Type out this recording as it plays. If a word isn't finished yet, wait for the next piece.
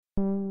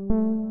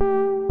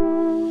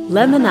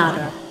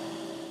Lemonada.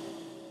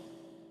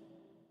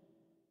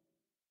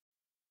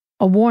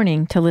 A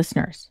warning to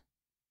listeners.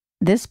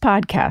 This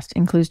podcast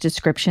includes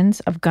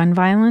descriptions of gun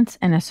violence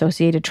and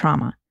associated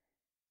trauma.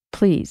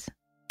 Please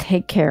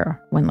take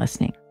care when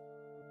listening.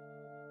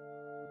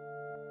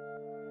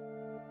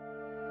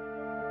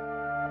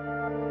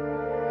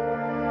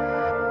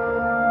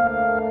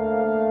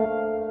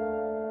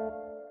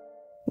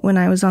 When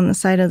I was on the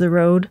side of the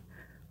road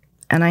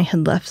and I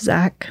had left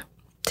Zach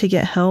to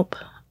get help,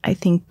 I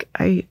think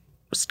I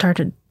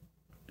started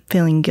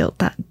feeling guilt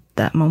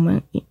that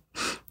moment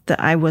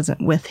that I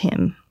wasn't with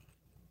him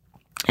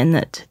and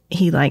that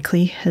he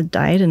likely had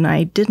died and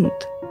I didn't.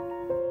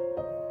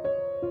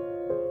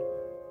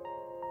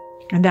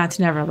 And that's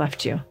never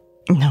left you?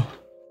 No.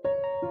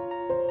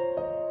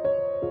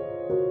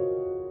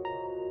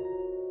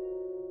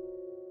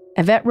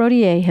 Yvette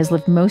Rodier has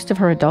lived most of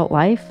her adult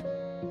life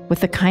with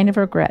the kind of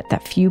regret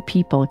that few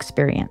people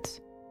experience.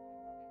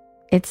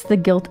 It's the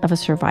guilt of a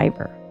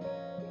survivor.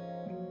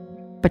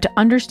 But to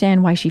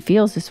understand why she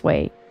feels this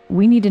way,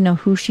 we need to know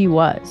who she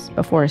was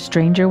before a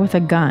stranger with a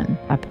gun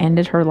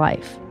upended her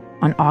life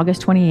on August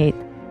 28,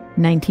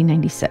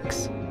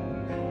 1996.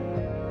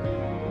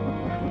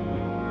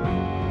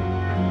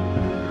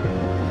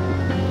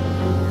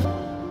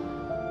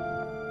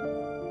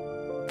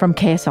 From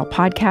KSL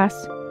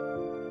Podcasts,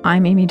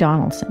 I'm Amy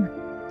Donaldson,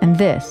 and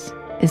this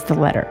is The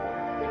Letter.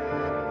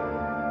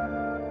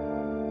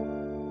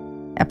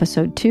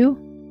 Episode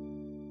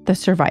 2, The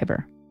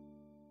Survivor.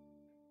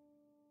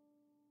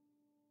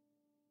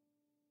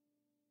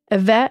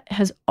 Yvette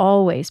has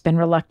always been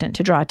reluctant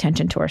to draw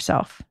attention to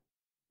herself.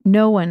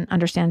 No one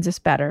understands this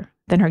better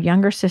than her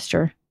younger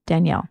sister,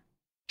 Danielle.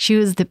 She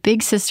was the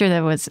big sister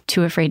that was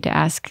too afraid to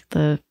ask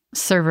the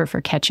server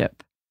for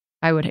ketchup.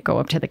 I would go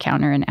up to the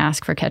counter and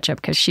ask for ketchup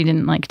because she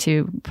didn't like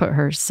to put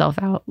herself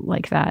out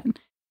like that.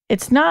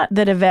 It's not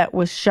that Yvette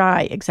was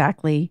shy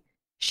exactly.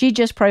 She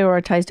just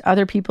prioritized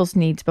other people's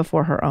needs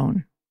before her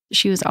own.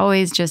 She was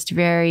always just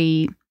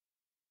very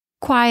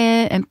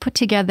quiet and put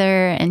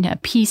together and a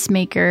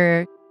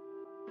peacemaker.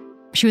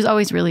 She was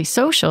always really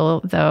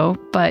social, though,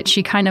 but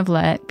she kind of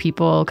let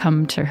people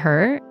come to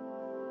her.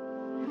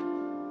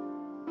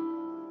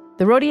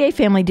 The Rodier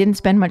family didn't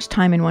spend much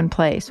time in one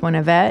place when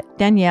Yvette,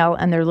 Danielle,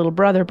 and their little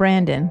brother,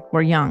 Brandon,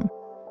 were young.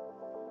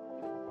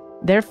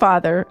 Their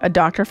father, a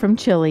doctor from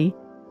Chile,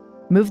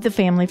 moved the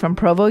family from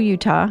Provo,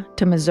 Utah,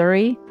 to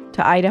Missouri,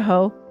 to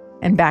Idaho,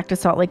 and back to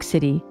Salt Lake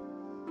City,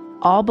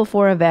 all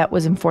before Yvette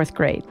was in 4th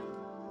grade.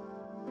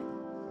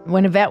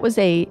 When Yvette was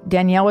 8,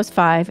 Danielle was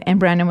 5, and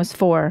Brandon was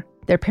 4,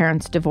 their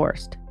parents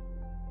divorced.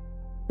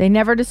 They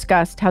never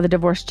discussed how the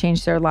divorce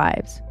changed their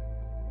lives,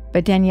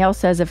 but Danielle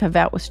says if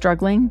Yvette was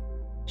struggling,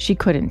 she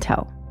couldn't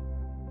tell.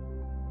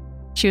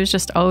 She was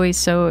just always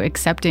so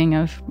accepting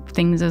of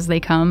things as they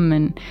come.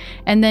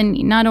 And then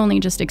not only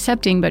just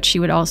accepting, but she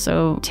would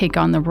also take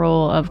on the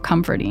role of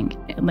comforting.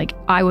 Like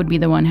I would be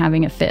the one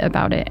having a fit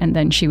about it, and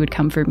then she would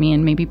comfort me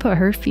and maybe put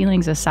her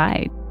feelings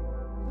aside.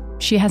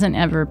 She hasn't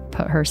ever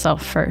put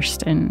herself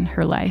first in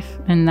her life.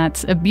 And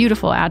that's a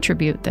beautiful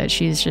attribute that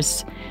she's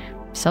just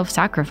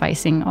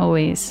self-sacrificing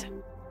always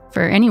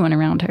for anyone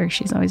around her.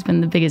 She's always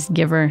been the biggest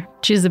giver.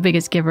 She's the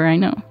biggest giver I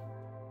know.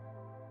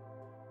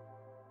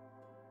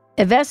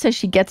 Yvette says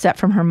she gets that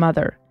from her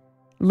mother,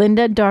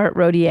 Linda Dart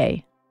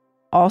Rodier,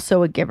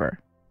 also a giver.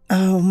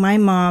 Oh, my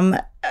mom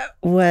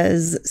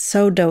was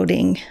so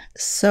doting,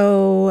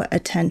 so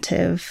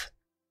attentive.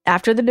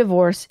 After the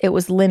divorce, it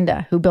was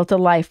Linda who built a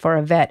life for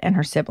Yvette and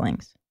her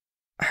siblings.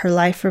 Her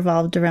life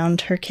revolved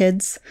around her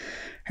kids,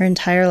 her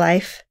entire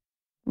life.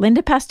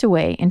 Linda passed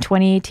away in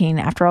 2018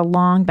 after a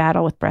long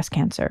battle with breast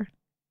cancer.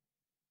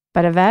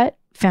 But Yvette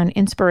found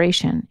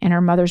inspiration in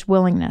her mother's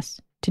willingness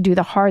to do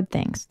the hard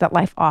things that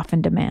life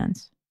often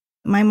demands.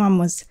 My mom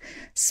was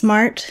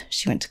smart.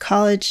 She went to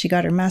college. She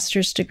got her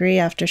master's degree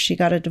after she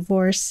got a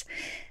divorce.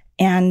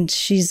 And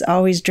she's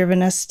always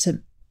driven us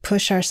to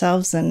push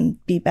ourselves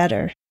and be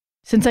better.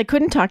 Since I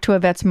couldn't talk to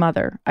Yvette's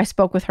mother, I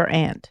spoke with her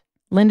aunt,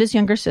 Linda's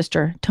younger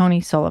sister, Toni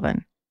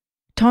Sullivan.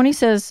 Toni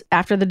says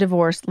after the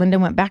divorce, Linda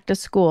went back to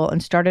school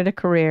and started a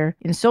career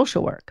in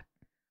social work,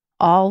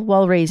 all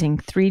while raising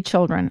 3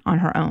 children on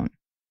her own.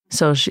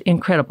 So she's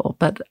incredible.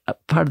 But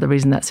part of the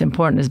reason that's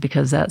important is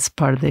because that's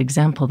part of the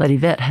example that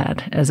Yvette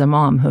had as a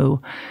mom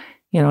who,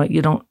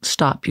 you don't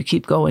stop, you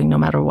keep going no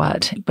matter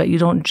what. But you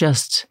don't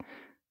just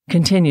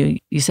continue.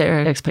 You set your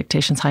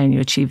expectations high and you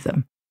achieve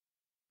them.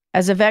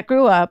 As Yvette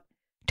grew up,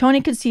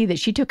 Toni could see that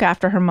she took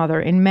after her mother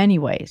in many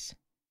ways,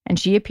 and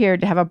she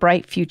appeared to have a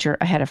bright future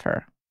ahead of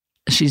her.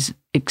 She's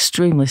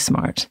extremely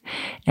smart,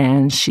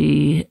 and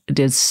she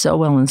did so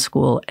well in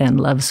school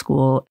and loved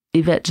school.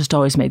 Yvette just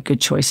always made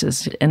good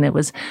choices, and it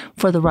was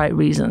for the right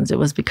reasons. It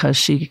was because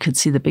she could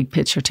see the big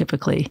picture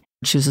typically.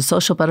 She was a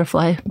social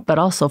butterfly, but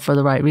also for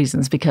the right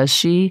reasons, because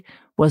she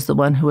was the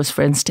one who was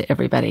friends to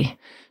everybody.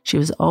 She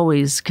was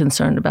always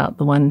concerned about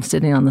the one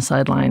sitting on the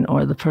sideline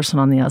or the person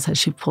on the outside.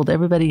 She pulled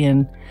everybody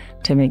in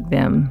to make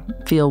them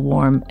feel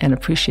warm and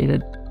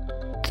appreciated.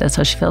 That's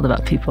how she felt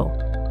about people.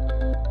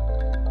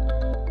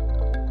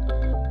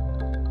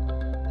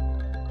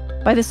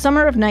 By the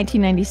summer of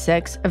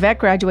 1996, Yvette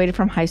graduated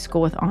from high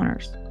school with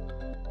honors.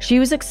 She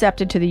was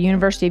accepted to the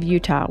University of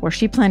Utah, where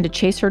she planned to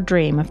chase her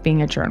dream of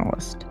being a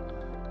journalist.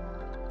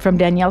 From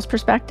Danielle's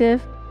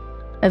perspective,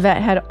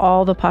 Yvette had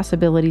all the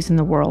possibilities in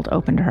the world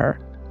open to her.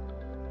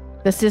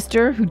 The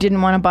sister who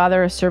didn't want to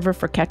bother a server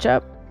for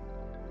ketchup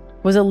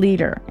was a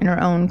leader in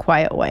her own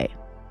quiet way.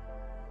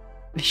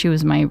 She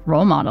was my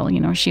role model.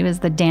 She was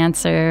the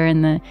dancer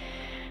and the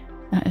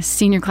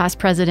senior class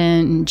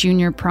president and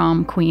junior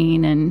prom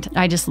queen, and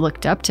I just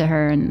looked up to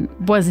her and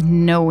was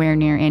nowhere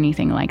near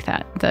anything like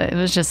that. It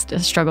was just a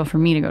struggle for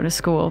me to go to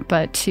school,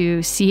 but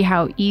to see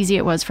how easy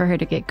it was for her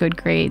to get good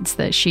grades,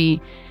 that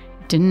she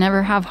didn't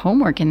ever have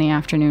homework in the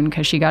afternoon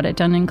because she got it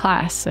done in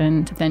class,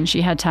 and then she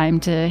had time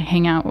to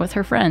hang out with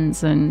her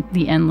friends and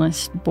the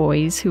endless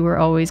boys who were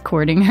always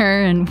courting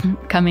her and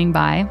coming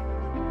by.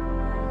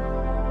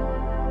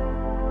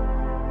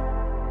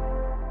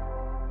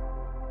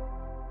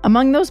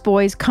 Among those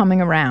boys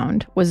coming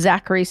around was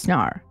Zachary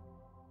Snar,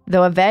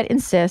 though Yvette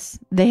insists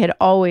they had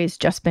always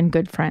just been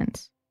good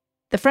friends.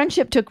 The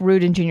friendship took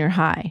root in junior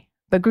high,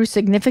 but grew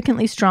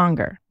significantly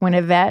stronger when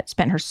Yvette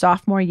spent her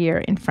sophomore year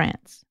in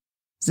France.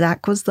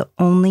 Zach was the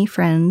only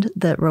friend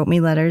that wrote me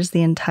letters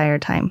the entire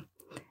time.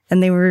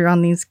 And they were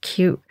on these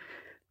cute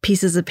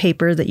pieces of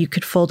paper that you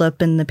could fold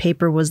up, and the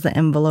paper was the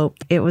envelope.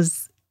 It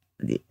was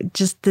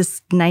just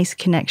this nice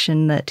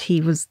connection that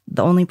he was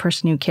the only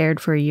person who cared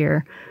for a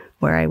year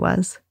where I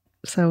was.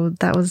 So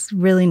that was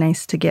really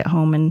nice to get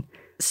home and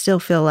still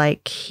feel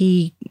like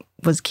he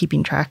was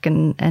keeping track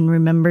and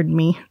remembered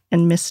me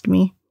and missed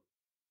me.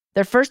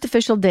 Their first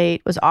official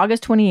date was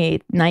August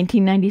 28,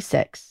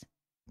 1996,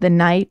 the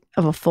night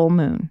of a full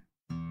moon.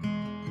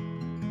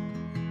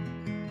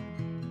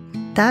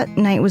 That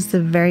night was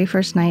the very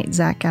first night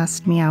Zach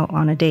asked me out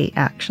on a date,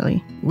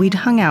 actually. We'd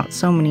hung out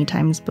so many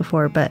times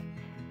before, but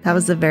that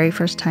was the very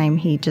first time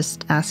he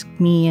just asked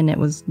me, and it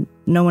was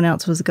no one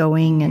else was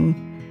going,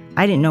 and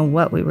I didn't know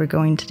what we were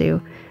going to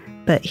do,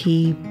 but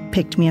he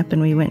picked me up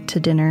and we went to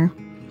dinner.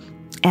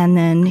 And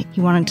then he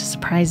wanted to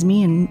surprise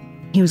me, and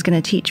he was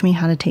going to teach me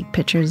how to take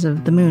pictures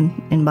of the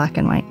moon in black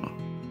and white.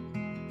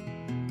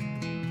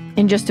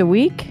 In just a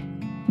week,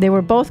 they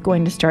were both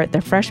going to start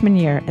their freshman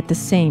year at the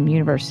same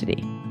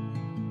university.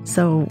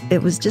 So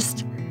it was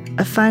just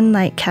a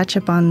fun, catch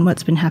up on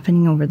what's been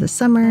happening over the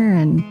summer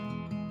and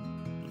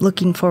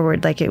looking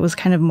forward. It was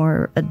kind of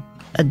more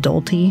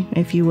adulty,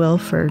 if you will,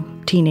 for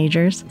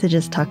teenagers to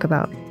just talk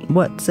about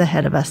what's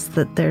ahead of us,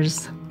 that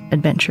there's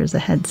adventures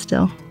ahead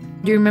still.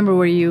 Do you remember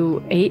where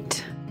you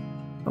ate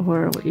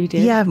or what you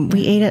did? Yeah,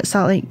 we ate at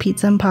Salt Lake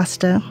Pizza and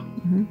Pasta.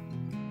 Mm-hmm.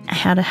 I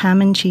had a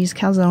ham and cheese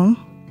calzone.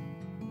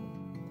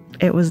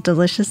 It was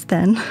delicious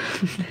then.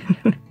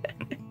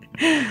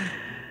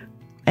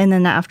 And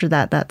then after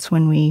that, that's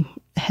when we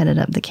headed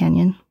up the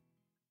canyon.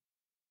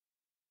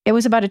 It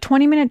was about a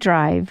 20-minute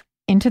drive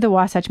into the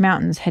Wasatch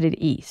Mountains headed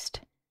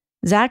east.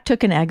 Zach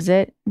took an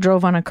exit,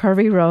 drove on a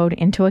curvy road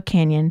into a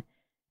canyon,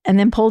 and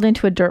then pulled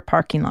into a dirt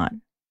parking lot.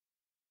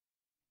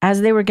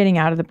 As they were getting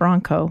out of the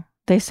Bronco,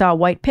 they saw a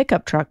white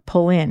pickup truck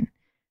pull in,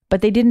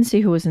 but they didn't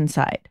see who was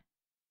inside.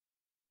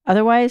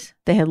 Otherwise,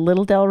 they had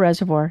Little Dell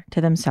Reservoir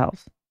to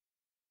themselves.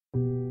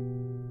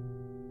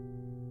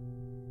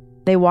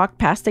 They walked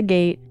past a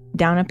gate,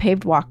 down a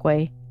paved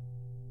walkway.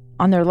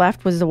 On their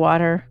left was the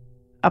water.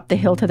 Up the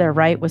hill to their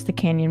right was the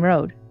canyon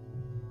road.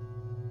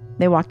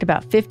 They walked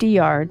about 50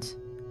 yards,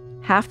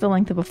 half the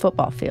length of a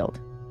football field,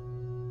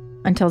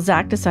 until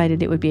Zach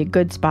decided it would be a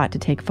good spot to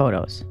take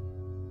photos.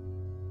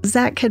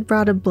 Zach had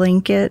brought a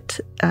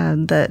blanket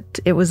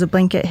it was a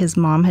blanket his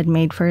mom had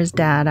made for his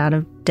dad out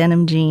of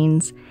denim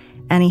jeans,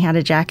 and he had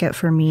a jacket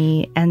for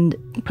me and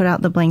put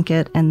out the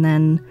blanket, and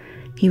then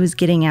he was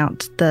getting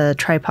out the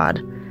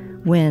tripod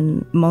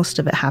when most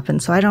of it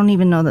happened. So I don't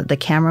even know that the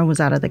camera was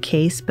out of the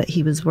case, but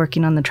he was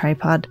working on the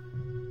tripod.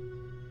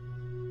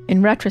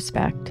 In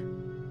retrospect,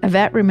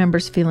 Yvette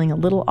remembers feeling a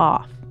little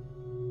off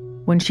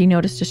when she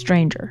noticed a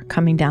stranger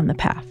coming down the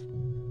path.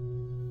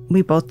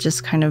 We both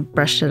just kind of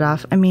brushed it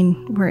off. I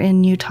mean, we're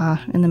in Utah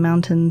in the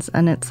mountains,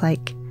 and it's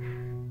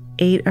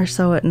 8 or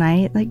so at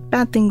night.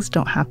 Bad things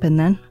don't happen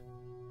then.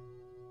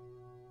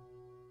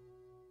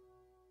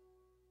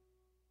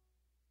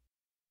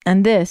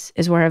 And this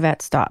is where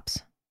Yvette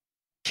stops.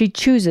 She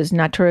chooses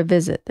not to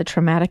revisit the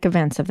traumatic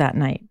events of that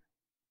night.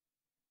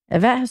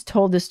 Yvette has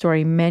told this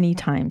story many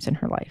times in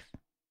her life,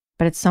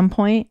 but at some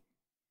point,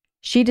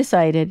 she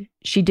decided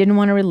she didn't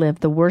want to relive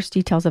the worst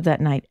details of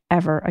that night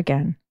ever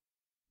again.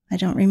 I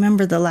don't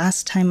remember the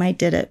last time I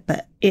did it,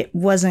 but it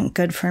wasn't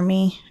good for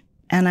me.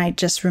 And I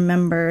just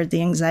remember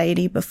the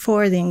anxiety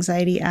before, the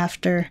anxiety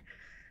after.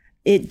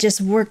 It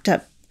just worked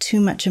up too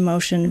much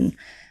emotion.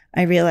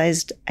 I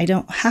realized I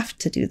don't have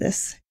to do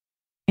this.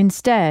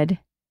 Instead,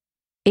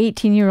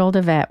 18-year-old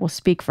Yvette will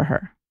speak for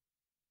her.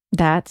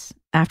 That's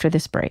after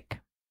this break.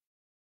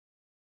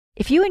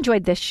 If you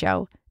enjoyed this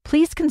show,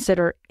 please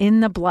consider In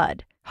the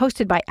Blood,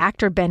 hosted by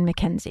actor Ben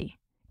McKenzie.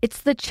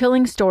 It's the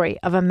chilling story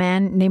of a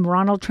man named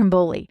Ronald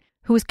Trimboli,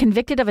 who was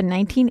convicted of a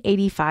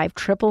 1985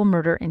 triple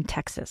murder in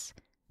Texas.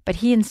 But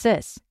he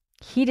insists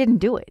He didn't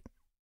do it.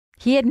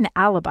 He had an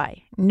alibi,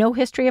 no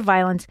history of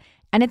violence,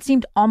 and it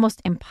seemed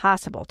almost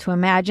impossible to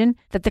imagine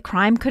that the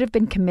crime could have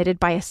been committed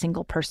by a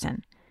single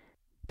person.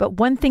 But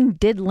one thing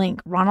did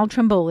link Ronald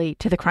Trimboli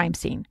to the crime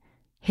scene: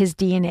 his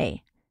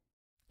DNA.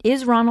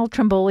 Is Ronald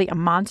Trimboli a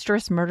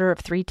monstrous murderer of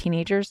 3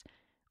 teenagers,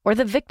 or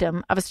the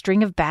victim of a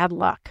string of bad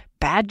luck,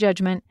 bad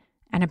judgment,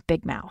 and a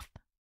big mouth?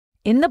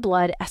 In the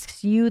Blood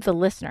asks you, the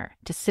listener,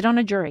 to sit on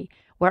a jury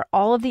where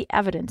all of the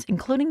evidence,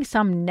 including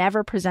some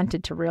never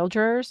presented to real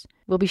jurors,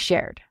 will be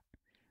shared.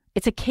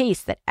 It's a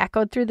case that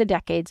echoed through the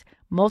decades,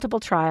 multiple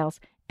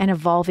trials, and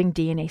evolving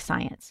DNA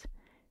science.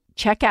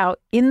 Check out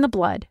In the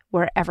Blood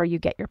wherever you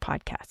get your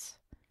podcasts.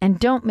 And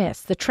don't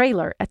miss the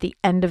trailer at the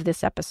end of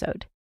this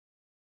episode.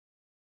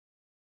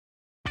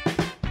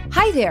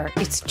 Hi there,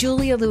 it's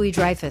Julia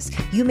Louis-Dreyfus.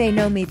 You may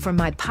know me from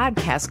my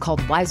podcast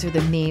called Wiser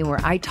Than Me,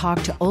 where I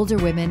talk to older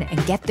women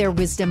and get their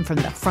wisdom from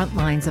the front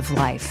lines of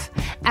life.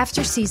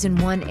 After season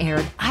 1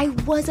 aired, I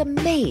was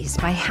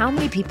amazed by how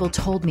many people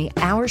told me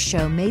our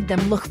show made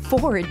them look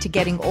forward to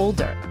getting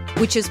older,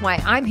 which is why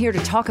I'm here to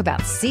talk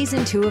about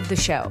season 2 of the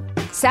show.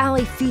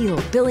 Sally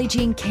Field, Billie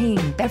Jean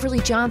King, Beverly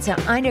Johnson,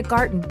 Ina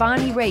Garten,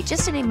 Bonnie Raitt,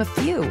 just to name a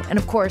few. And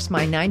of course,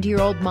 my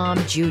 90-year-old mom,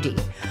 Judy.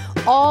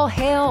 All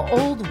hail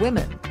old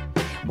women.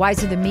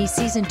 Wiser Than Me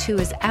Season 2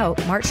 is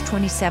out March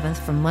 27th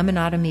from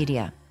Lemonada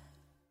Media.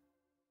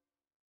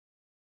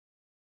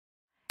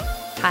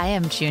 Hi,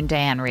 I'm June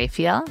Diane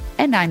Raphael.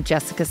 And I'm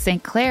Jessica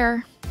St.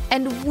 Clair.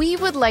 And we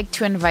would like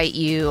to invite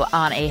you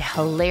on a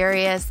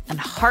hilarious and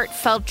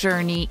heartfelt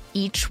journey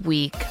each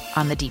week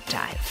on The Deep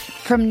Dive.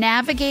 From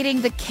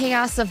navigating the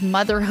chaos of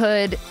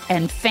motherhood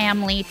and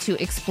family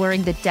to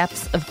exploring the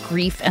depths of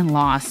grief and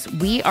loss,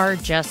 we are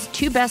just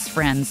 2 best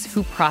friends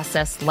who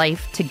process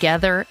life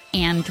together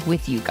and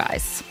with you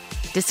guys.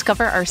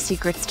 Discover our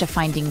secrets to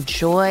finding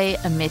joy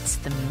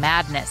amidst the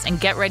madness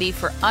and get ready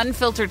for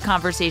unfiltered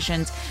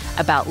conversations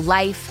about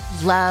life,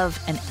 love,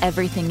 and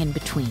everything in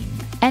between.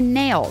 And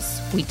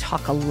nails. We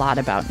talk a lot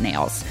about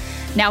nails.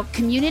 Now,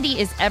 community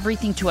is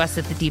everything to us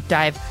at The Deep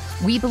Dive.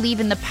 We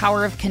believe in the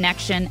power of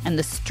connection and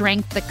the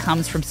strength that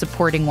comes from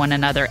supporting one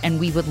another, and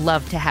we would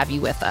love to have you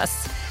with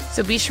us.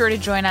 So be sure to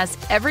join us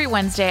every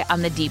Wednesday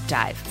on The Deep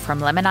Dive from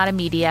Lemonada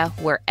Media,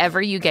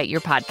 wherever you get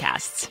your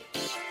podcasts.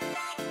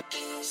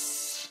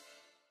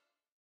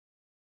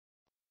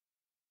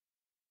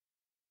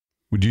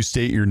 Would you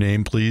state your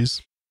name,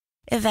 please?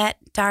 Yvette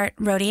Dart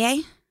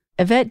Rodier.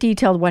 Yvette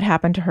detailed what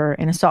happened to her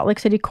in a Salt Lake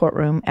City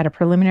courtroom at a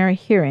preliminary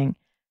hearing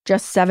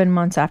just 7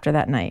 months after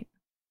that night.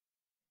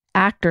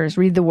 Actors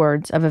read the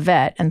words of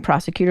Yvette and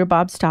prosecutor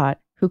Bob Stott,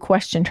 who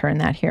questioned her in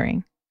that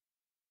hearing.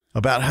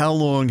 About how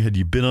long had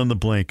you been on the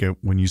blanket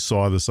when you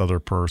saw this other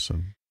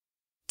person?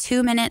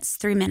 2 minutes,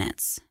 3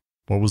 minutes.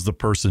 What was the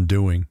person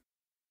doing?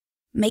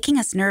 Making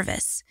us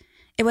nervous.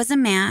 It was a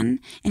man,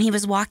 and he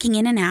was walking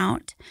in and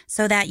out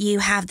so that you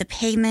have the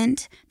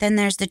pavement, then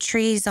there's the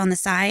trees on the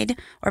side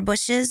or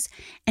bushes,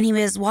 and he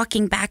was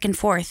walking back and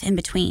forth in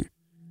between.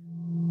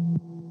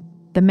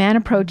 The man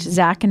approached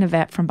Zach and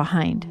Yvette from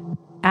behind,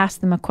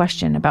 asked them a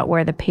question about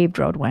where the paved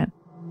road went.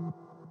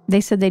 They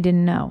said they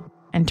didn't know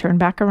and turned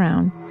back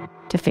around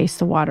to face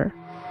the water.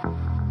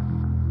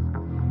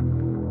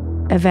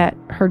 Yvette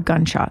heard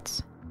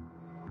gunshots.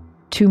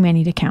 Too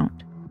many to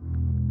count.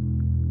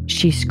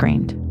 She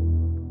screamed.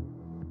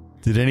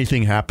 Did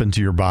anything happen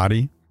to your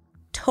body?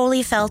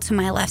 Totally fell to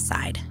my left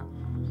side.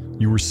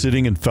 You were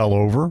sitting and fell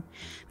over?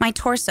 My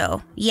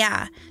torso,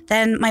 yeah.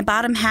 Then my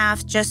bottom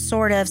half just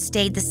sort of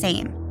stayed the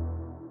same.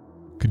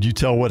 Could you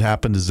tell what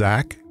happened to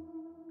Zach?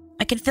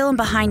 I could feel him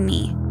behind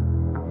me.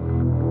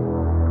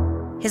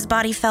 His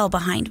body fell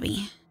behind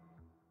me.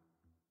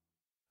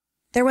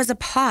 There was a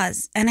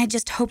pause, and I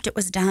just hoped it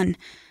was done.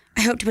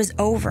 I hoped it was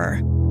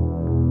over.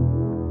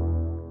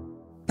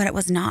 But it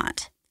was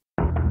not.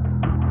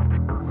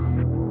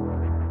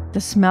 The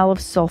smell of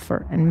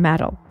sulfur and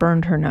metal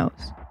burned her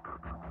nose.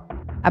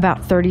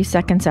 About 30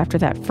 seconds after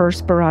that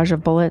first barrage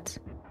of bullets,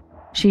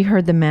 she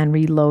heard the man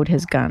reload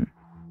his gun.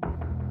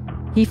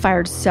 He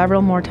fired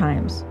several more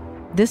times,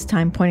 this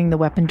time pointing the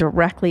weapon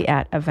directly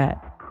at Yvette.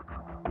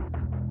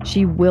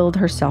 She willed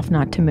herself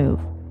not to move,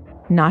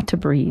 not to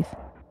breathe.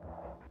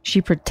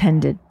 She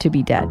pretended to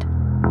be dead.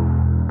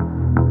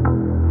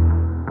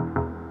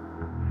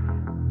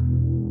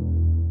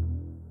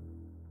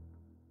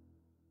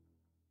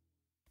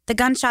 The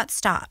gunshot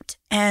stopped,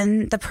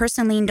 and the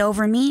person leaned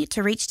over me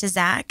to reach to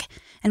Zach,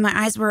 and my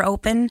eyes were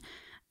open.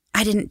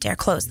 I didn't dare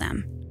close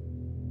them.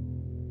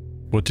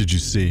 What did you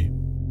see?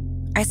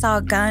 I saw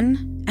a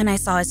gun, and I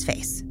saw his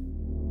face.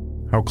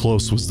 How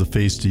close was the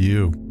face to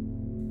you?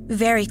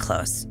 Very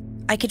close.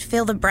 I could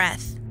feel the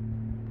breath.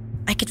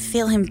 I could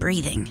feel him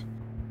breathing.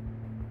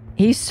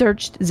 He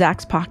searched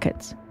Zach's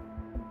pockets.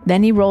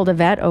 Then he rolled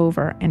Yvette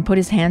over and put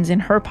his hands in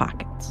her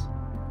pockets.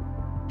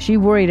 She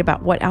worried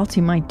about what else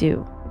he might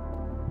do.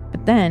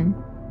 But then,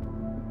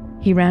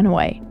 he ran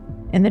away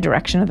in the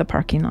direction of the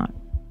parking lot.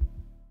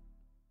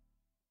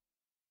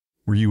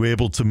 Were you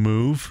able to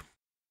move?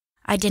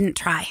 I didn't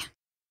try.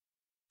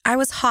 I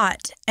was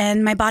hot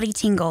and my body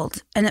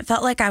tingled and it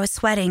felt like I was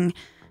sweating,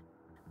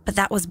 but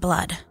that was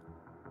blood.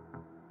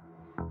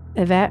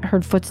 Yvette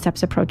heard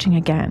footsteps approaching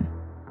again,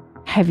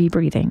 heavy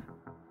breathing.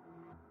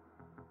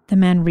 The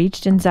man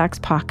reached in Zach's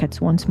pockets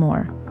once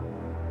more,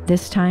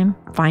 this time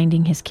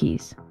finding his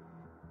keys.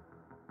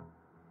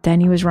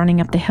 Then he was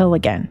running up the hill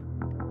again.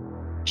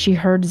 She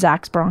heard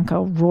Zach's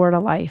Bronco roar to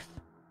life.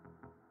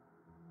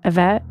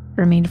 Yvette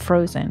remained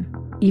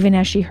frozen, even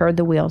as she heard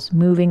the wheels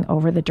moving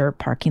over the dirt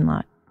parking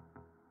lot,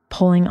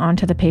 pulling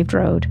onto the paved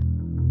road,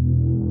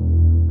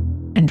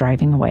 and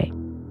driving away.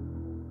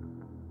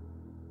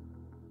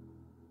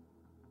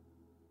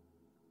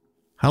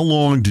 How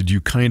long did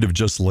you kind of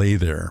just lay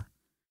there?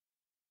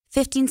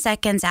 15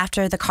 seconds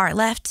after the car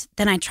left,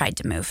 then I tried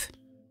to move.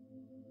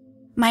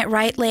 My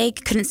right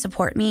leg couldn't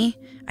support me.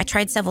 I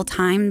tried several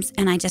times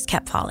and I just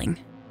kept falling.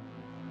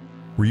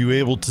 Were you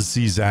able to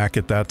see Zach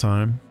at that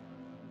time?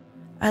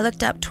 I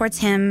looked up towards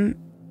him,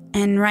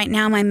 and right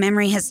now my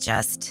memory has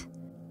just...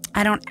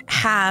 I don't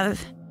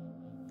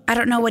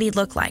know what he'd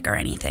look like or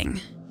anything.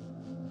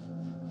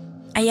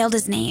 I yelled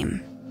his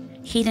name.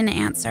 He didn't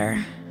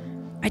answer.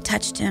 I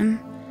touched him.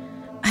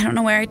 I don't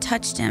know where I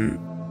touched him,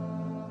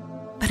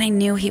 but I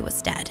knew he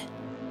was dead.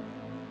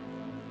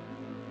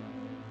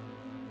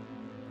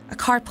 A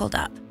car pulled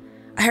up.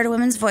 I heard a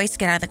woman's voice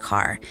get out of the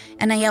car,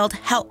 and I yelled,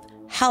 "Help!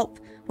 Help!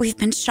 We've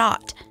been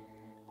shot!"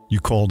 You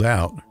called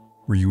out.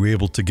 Were you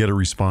able to get a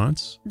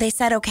response? They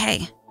said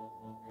okay.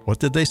 What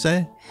did they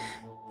say?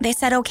 They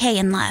said okay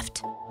and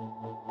left.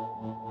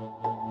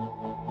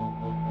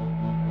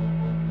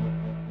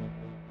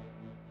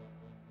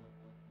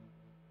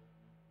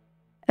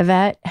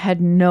 Yvette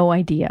had no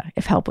idea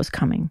if help was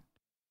coming.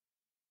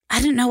 I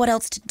didn't know what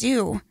else to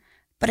do,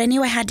 but I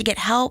knew I had to get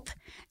help,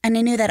 and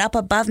I knew that up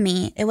above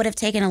me, it would have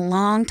taken a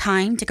long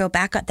time to go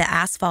back up the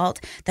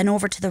asphalt, then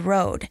over to the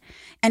road.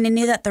 And I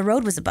knew that the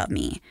road was above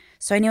me,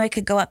 so I knew I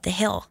could go up the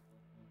hill.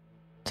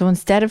 So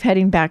instead of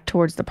heading back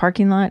towards the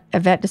parking lot,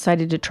 Yvette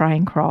decided to try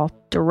and crawl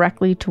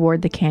directly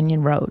toward the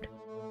canyon road,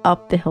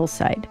 up the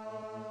hillside.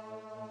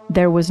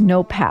 There was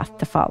no path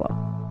to follow.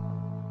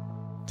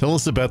 Tell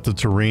us about the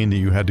terrain that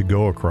you had to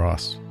go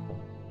across.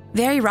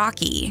 Very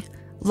rocky.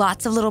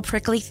 Lots of little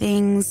prickly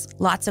things,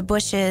 lots of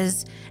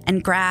bushes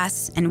and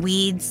grass and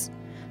weeds.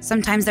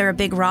 Sometimes there were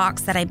big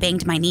rocks that I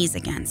banged my knees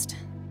against.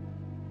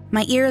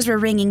 My ears were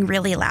ringing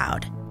really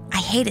loud. I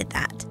hated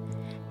that.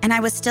 And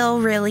I was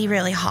still really,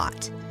 really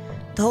hot.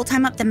 The whole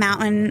time up the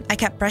mountain, I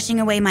kept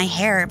brushing away my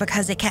hair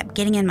because it kept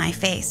getting in my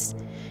face.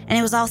 And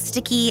it was all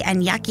sticky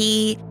and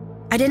yucky.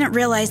 I didn't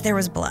realize there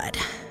was blood.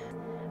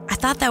 I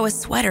thought that was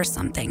sweat or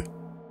something.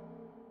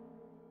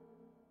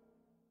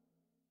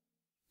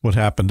 What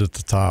happened at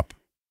the top?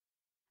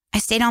 I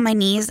stayed on my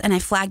knees and I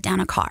flagged down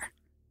a car.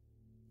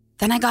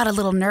 Then I got a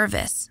little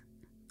nervous.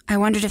 I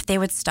wondered if they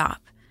would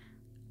stop.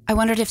 I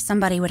wondered if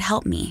somebody would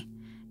help me,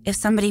 if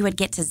somebody would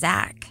get to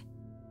Zach,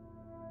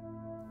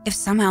 if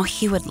somehow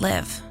he would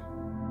live.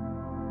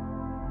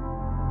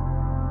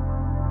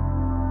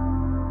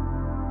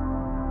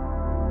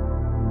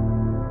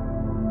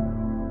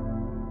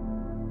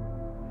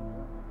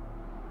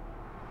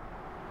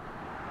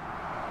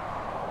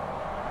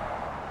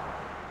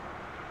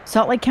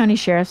 Salt Lake County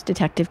Sheriff's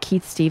Detective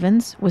Keith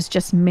Stevens was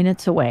just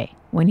minutes away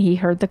when he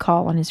heard the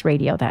call on his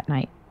radio that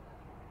night.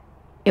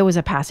 It was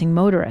a passing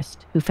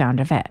motorist who found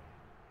Yvette.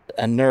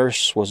 A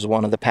nurse was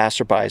one of the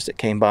passerbys that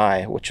came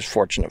by, which is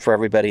fortunate for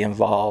everybody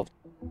involved.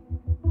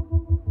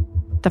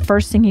 The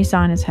first thing he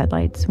saw in his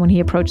headlights when he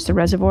approached the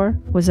reservoir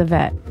was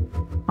Yvette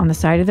on the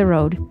side of the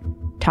road,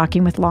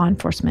 talking with law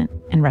enforcement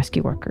and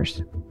rescue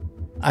workers.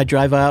 I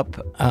drive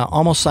up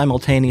almost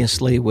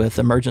simultaneously with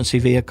emergency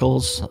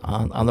vehicles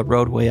on the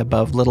roadway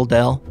above Little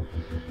Dell.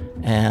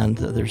 And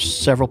there's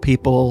several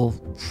people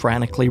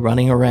frantically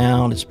running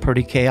around. It's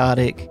pretty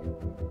chaotic.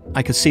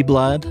 I could see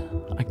blood,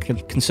 a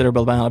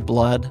considerable amount of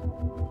blood.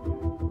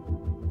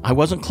 I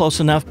wasn't close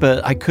enough,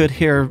 but I could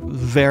hear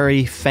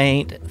very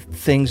faint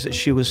things that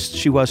she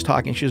was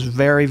talking. She was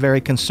very,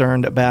 very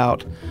concerned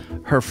about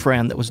her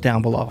friend that was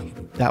down below.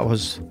 That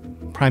was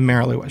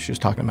primarily what she was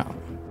talking about.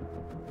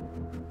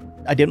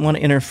 I didn't want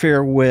to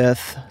interfere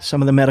with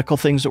some of the medical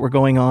things that were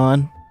going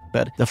on,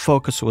 but the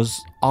focus was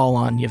all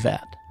on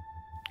Yvette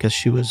because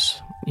she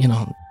was,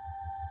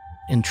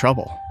 in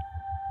trouble.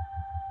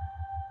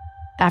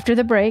 After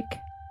the break,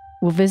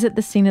 we'll visit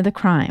the scene of the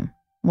crime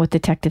with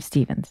Detective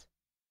Stevens.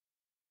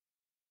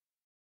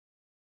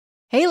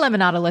 Hey,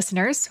 Lemonada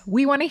listeners,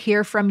 we want to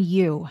hear from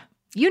you.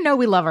 You know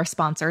we love our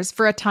sponsors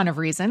for a ton of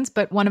reasons,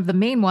 but one of the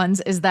main ones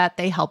is that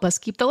they help us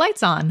keep the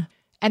lights on.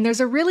 And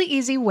there's a really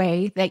easy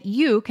way that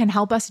you can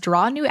help us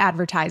draw new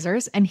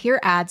advertisers and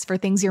hear ads for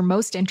things you're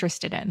most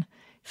interested in.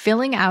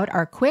 Filling out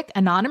our quick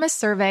anonymous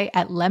survey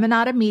at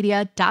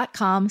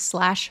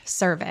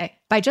lemonadamedia.com/survey.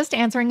 By just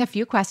answering a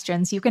few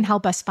questions, you can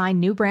help us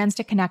find new brands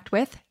to connect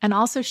with and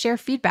also share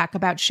feedback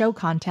about show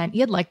content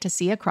you'd like to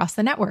see across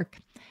the network.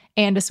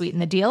 And to sweeten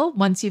the deal,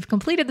 once you've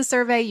completed the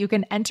survey, you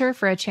can enter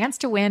for a chance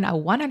to win a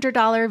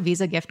 $100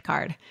 Visa gift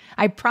card.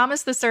 I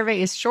promise the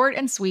survey is short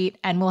and sweet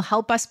and will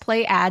help us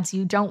play ads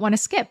you don't want to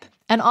skip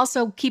and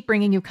also keep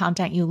bringing you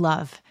content you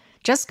love.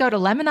 Just go to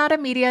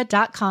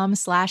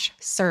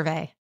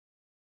lemonadamedia.com/survey.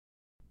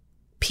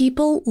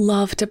 People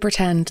love to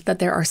pretend that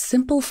there are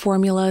simple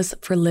formulas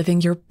for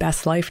living your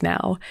best life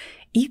now.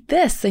 Eat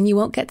this and you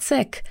won't get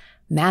sick.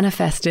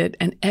 Manifest it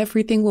and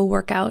everything will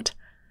work out.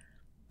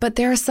 But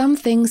there are some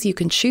things you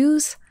can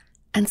choose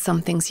and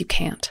some things you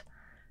can't.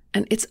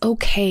 And it's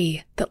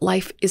okay that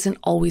life isn't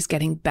always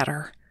getting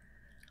better.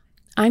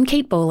 I'm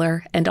Kate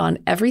Bowler, and on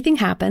Everything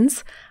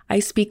Happens, I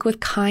speak with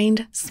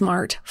kind,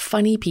 smart,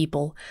 funny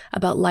people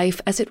about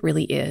life as it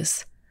really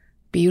is.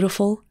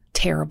 Beautiful,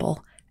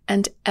 terrible,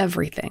 and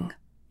everything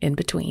in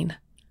between.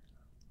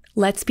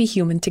 Let's be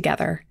human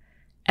together.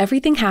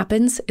 Everything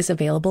Happens is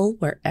available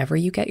wherever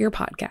you get your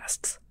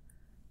podcasts.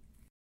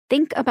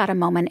 Think about a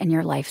moment in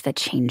your life that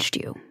changed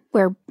you,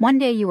 where one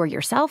day you were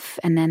yourself,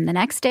 and then the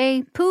next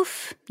day,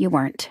 poof, you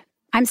weren't.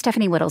 I'm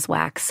Stephanie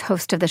Whittleswax,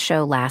 host of the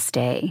show Last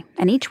Day,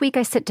 and each week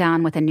I sit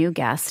down with a new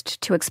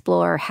guest to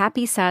explore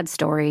happy, sad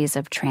stories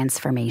of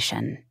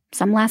transformation.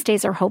 Some last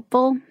days are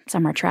hopeful,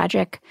 some are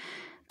tragic,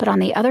 but on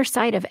the other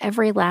side of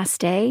every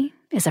last day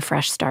is a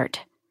fresh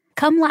start.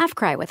 Come laugh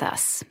cry with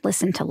us.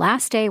 Listen to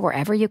Last Day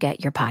wherever you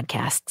get your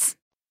podcasts.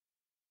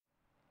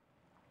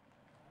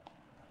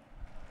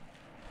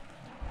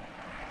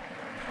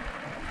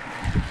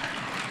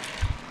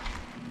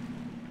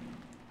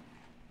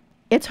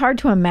 It's hard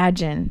to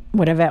imagine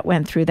what Yvette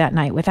went through that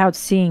night without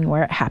seeing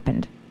where it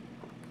happened.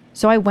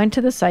 So I went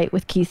to the site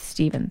with Keith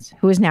Stevens,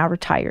 who is now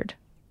retired.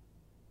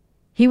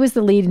 He was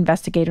the lead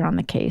investigator on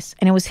the case,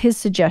 and it was his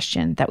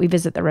suggestion that we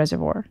visit the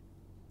reservoir.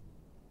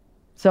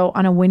 So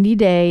on a windy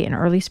day in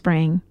early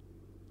spring,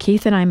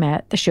 Keith and I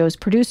met the show's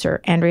producer,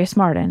 Andrea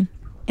Smartin,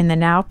 in the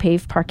now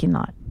paved parking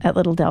lot at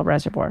Little Dell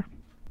Reservoir.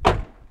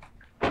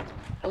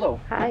 Hello.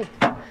 Hi.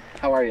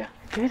 How are you?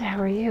 Good, how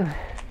are you?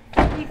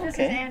 Keith, this is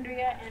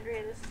Andrea.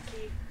 Andrea, this is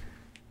Keith.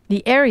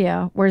 The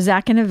area where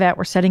Zach and Yvette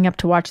were setting up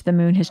to watch the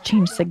moon has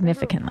changed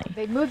significantly.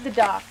 They moved the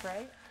dock,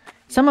 right?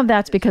 Some of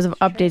that's because of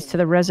updates to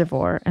the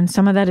reservoir, and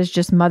some of that is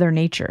just Mother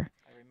Nature.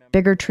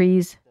 Bigger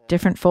trees,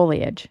 different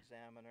foliage.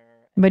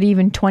 But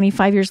even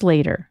 25 years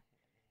later,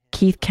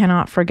 Keith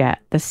cannot forget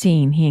the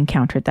scene he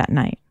encountered that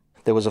night.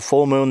 There was a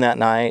full moon that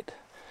night,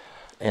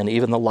 and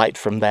even the light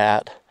from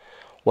that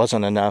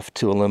wasn't enough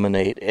to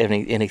illuminate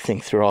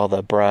anything through all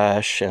the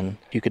brush, and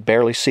you could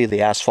barely see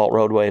the asphalt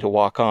roadway to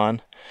walk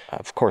on.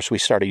 Of course, we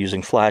started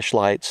using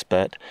flashlights,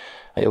 but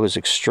it was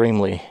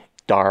extremely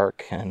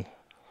dark and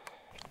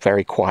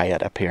very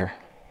quiet up here.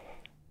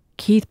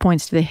 Keith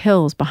points to the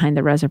hills behind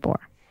the reservoir.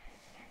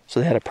 So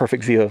they had a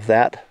perfect view of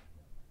that.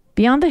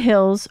 Beyond the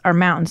hills are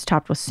mountains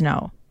topped with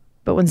snow.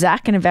 But when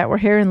Zach and Yvette were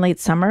here in late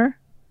summer,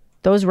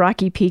 those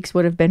rocky peaks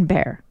would have been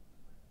bare.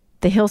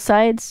 The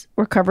hillsides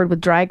were covered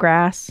with dry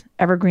grass,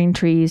 evergreen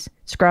trees,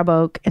 scrub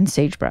oak, and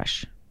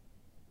sagebrush.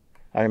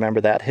 I remember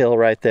that hill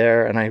right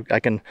there, and I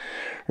can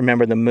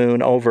remember the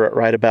moon over it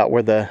right about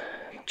where the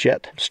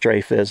jet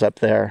strafe is up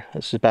there.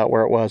 This is about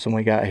where it was when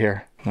we got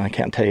here. And I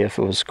can't tell you if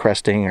it was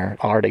cresting or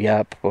already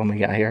up when we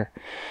got here.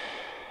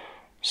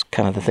 It's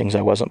kind of the things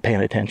I wasn't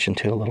paying attention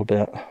to a little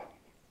bit.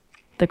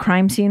 The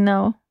crime scene,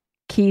 though,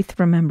 Keith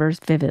remembers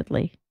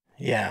vividly.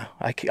 Yeah,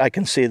 I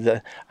can see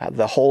the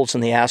holes in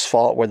the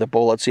asphalt where the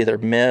bullets either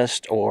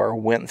missed or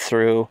went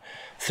through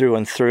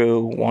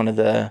one of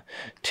the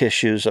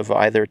tissues of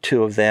either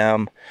two of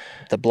them.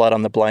 The blood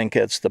on the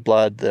blankets, the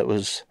blood that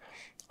was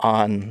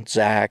on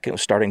Zach, it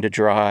was starting to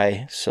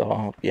dry.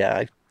 So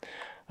yeah,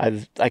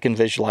 I can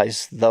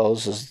visualize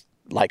those as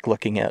like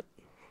looking at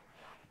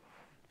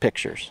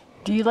pictures.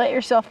 Do you let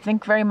yourself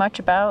think very much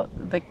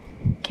about the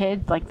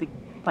kid,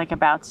 like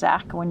about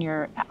Zach, when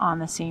you're on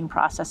the scene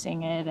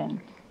processing it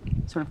and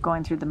sort of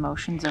going through the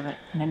motions of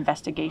an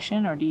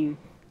investigation, or do you?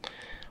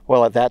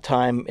 Well, at that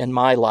time in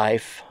my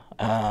life,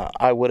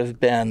 I would have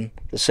been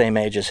the same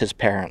age as his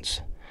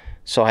parents.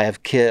 So I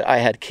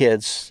had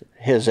kids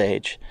his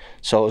age,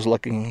 so I was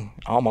looking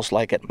almost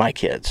like at my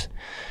kids,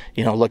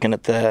 looking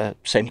at the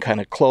same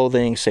kind of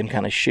clothing, same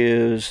kind of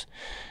shoes.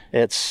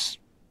 It's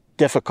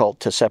difficult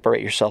to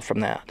separate yourself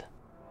from that.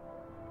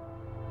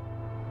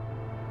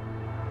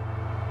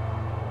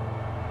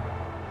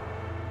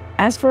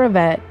 As for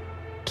Yvette,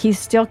 Keith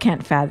still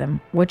can't fathom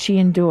what she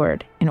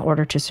endured in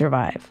order to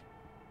survive.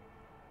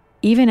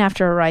 Even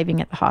after arriving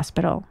at the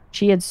hospital,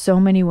 she had so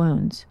many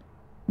wounds.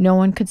 No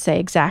one could say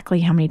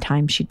exactly how many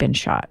times she'd been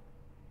shot.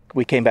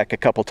 We came back a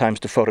couple times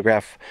to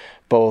photograph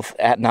both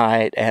at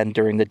night and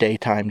during the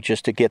daytime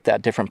just to get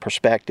that different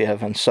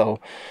perspective. And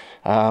so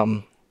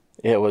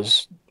it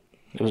was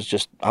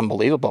just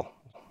unbelievable.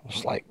 It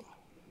was like,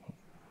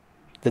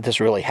 did this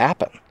really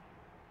happen?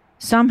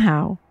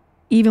 Somehow,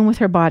 even with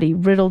her body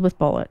riddled with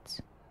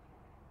bullets,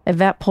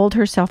 Yvette pulled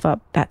herself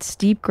up that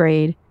steep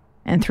grade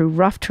and through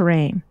rough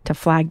terrain to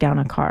flag down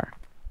a car.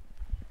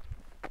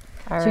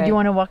 So do you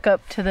want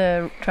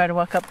to try to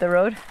walk up the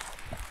road?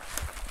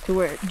 To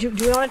where? Do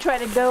you want to try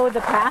to go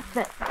the path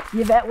that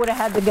Yvette would have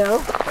had to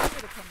go?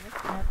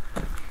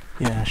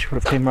 Yeah, she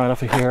would have came right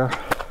off of here.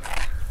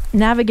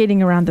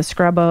 Navigating around the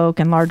scrub oak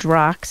and large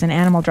rocks and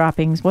animal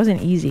droppings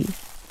wasn't easy.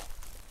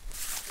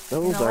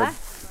 Those are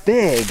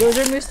big. Those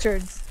are moose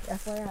turds,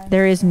 FYI.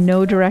 There is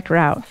no direct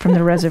route from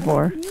the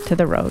reservoir to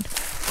the road.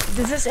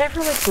 Does this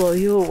ever blow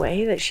you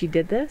away that she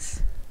did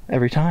this?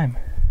 Every time.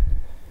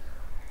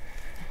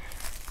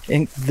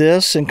 In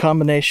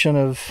combination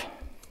of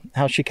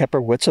how she kept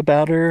her wits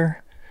about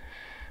her.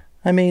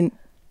 I mean,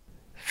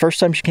 first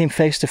time she came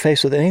face to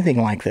face with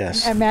anything like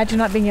this. Imagine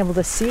not being able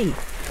to see.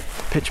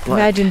 Pitch black.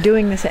 Imagine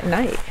doing this at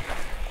night.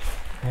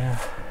 Yeah.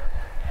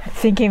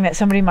 Thinking that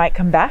somebody might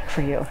come back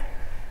for you.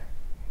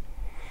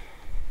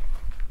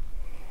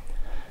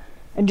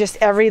 And just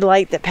every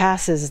light that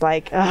passes,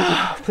 like,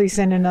 oh, please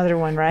send another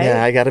one, right?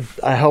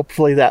 Yeah,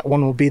 hopefully that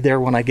one will be there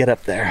when I get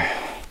up there.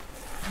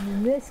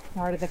 This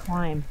part of the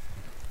climb.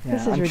 Yeah,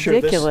 this is I'm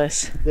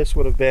ridiculous. Sure this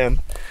would have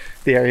been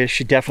the area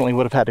she definitely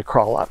would have had to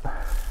crawl up.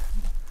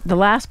 The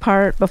last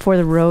part before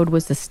the road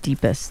was the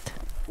steepest.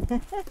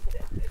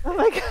 Oh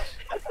my gosh,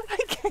 I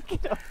can't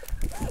get up.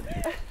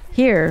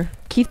 Here,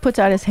 Keith puts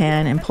out his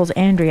hand and pulls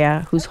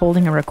Andrea, who's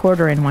holding a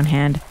recorder in one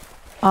hand,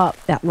 up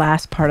that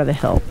last part of the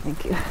hill.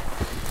 Thank you.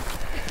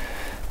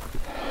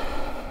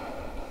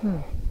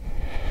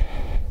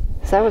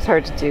 So that was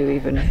hard to do,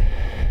 even.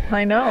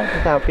 I know.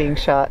 Without being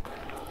shot.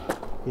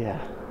 Yeah.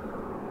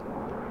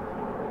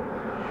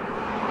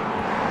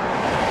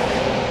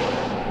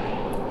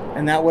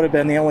 And that would have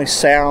been the only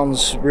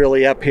sounds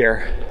really up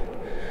here.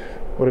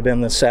 Would have been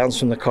the sounds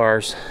from the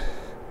cars.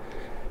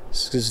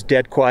 This is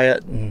dead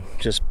quiet and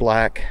just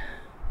black.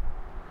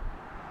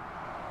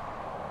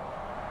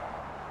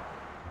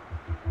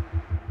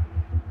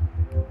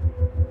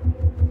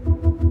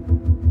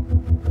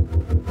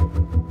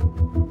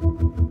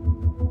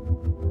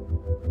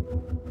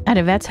 At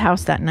Yvette's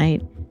house that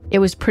night, it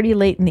was pretty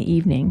late in the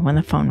evening when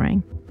the phone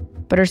rang,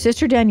 but her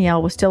sister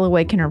Danielle was still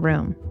awake in her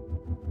room.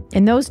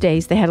 In those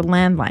days, they had a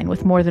landline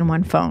with more than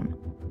one phone.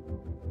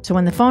 So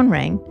when the phone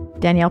rang,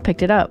 Danielle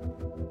picked it up,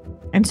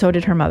 and so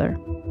did her mother.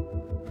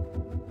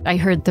 I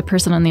heard the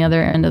person on the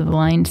other end of the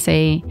line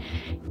say,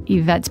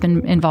 Yvette's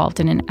been involved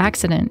in an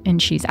accident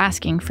and she's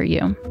asking for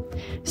you.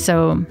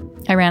 So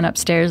I ran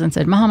upstairs and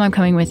said, Mom, I'm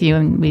coming with you.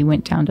 And we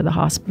went down to the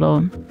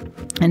hospital.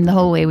 And the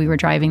whole way we were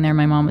driving there,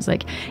 my mom was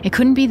like, it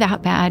couldn't be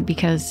that bad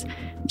because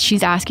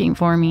she's asking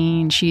for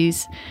me and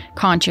she's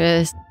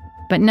conscious.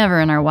 But never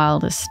in our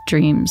wildest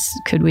dreams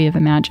could we have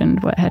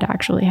imagined what had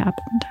actually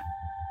happened.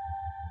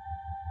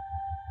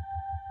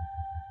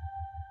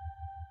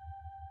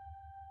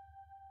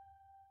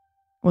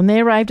 When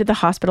they arrived at the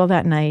hospital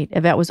that night,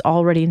 Yvette was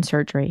already in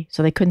surgery,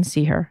 so they couldn't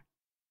see her.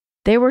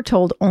 They were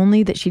told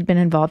only that she'd been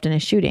involved in a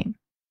shooting.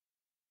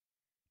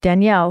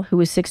 Danielle, who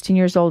was 16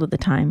 years old at the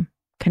time,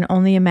 can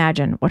only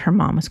imagine what her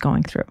mom was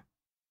going through.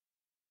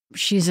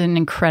 She's an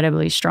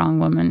incredibly strong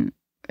woman.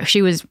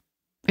 She was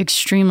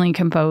extremely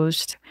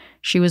composed.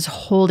 She was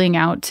holding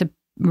out to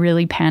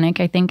really panic,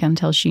 I think,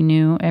 until she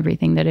knew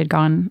everything that had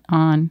gone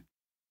on.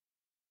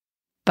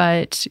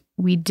 But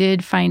we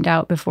did find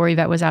out before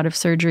Yvette was out of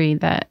surgery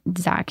that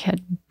Zach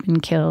had been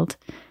killed.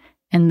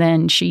 And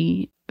then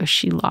she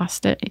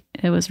lost it.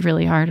 It was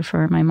really hard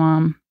for my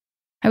mom.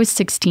 I was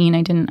 16.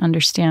 I didn't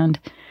understand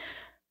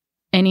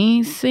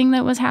anything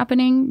that was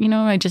happening. You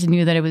know, I just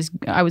knew that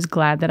I was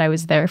glad that I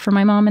was there for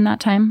my mom in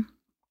that time.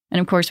 And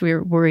of course, we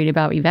were worried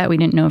about Yvette. We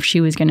didn't know if she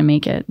was going to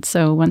make it.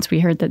 So once we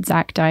heard that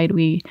Zach died,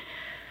 we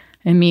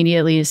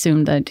immediately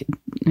assumed that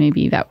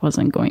maybe Yvette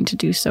wasn't going to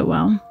do so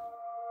well.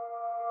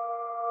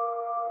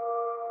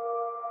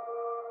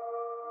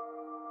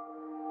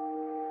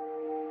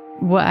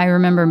 What I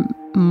remember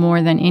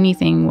more than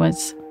anything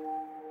was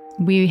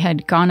we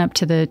had gone up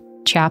to the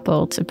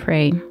chapel to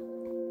pray,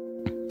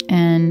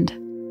 and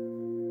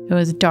it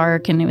was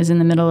dark and it was in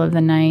the middle of the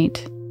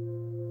night.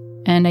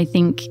 And I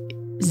think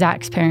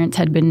Zach's parents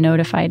had been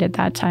notified at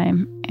that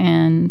time,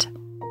 and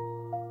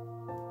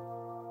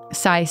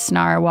Sai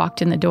Snar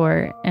walked in the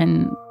door,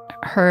 and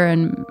her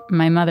and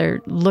my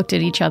mother looked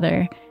at each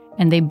other,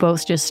 and they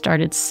both just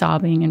started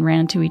sobbing and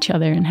ran to each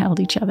other and held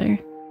each other.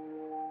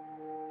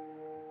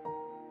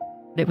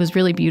 It was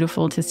really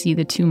beautiful to see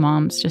the two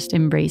moms just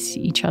embrace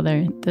each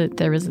other.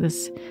 There was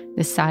this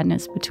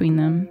sadness between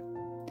them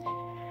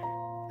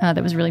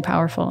that was really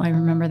powerful. I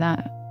remember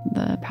that,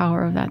 the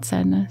power of that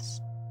sadness.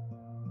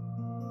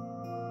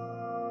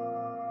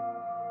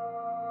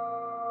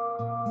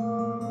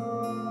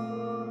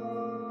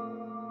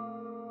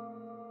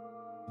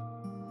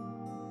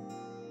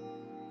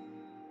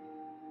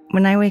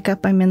 When I wake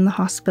up, I'm in the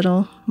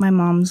hospital. My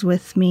mom's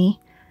with me.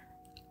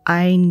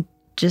 I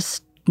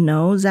just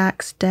know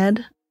Zach's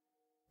dead.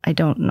 I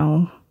don't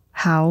know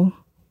how,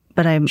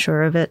 but I'm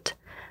sure of it.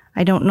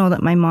 I don't know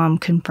that my mom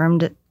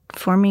confirmed it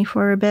for me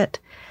for a bit,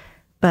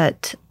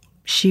 but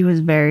she was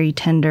very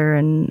tender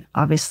and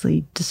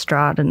obviously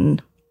distraught.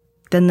 And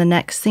then the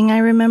next thing I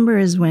remember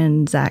is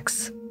when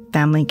Zach's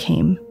family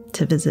came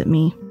to visit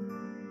me.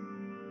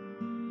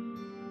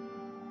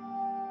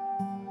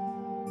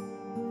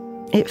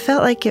 It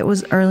felt like it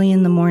was early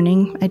in the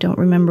morning. I don't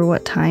remember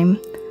what time.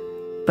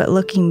 But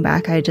looking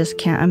back, I just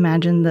can't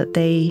imagine that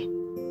they,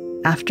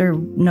 after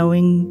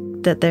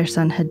knowing that their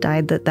son had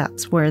died,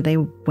 that's where they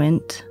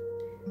went.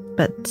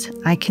 But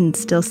I can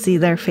still see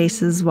their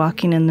faces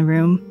walking in the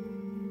room.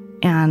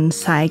 And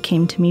Sai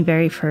came to me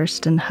very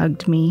first and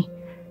hugged me.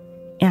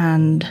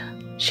 And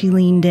she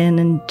leaned in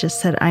and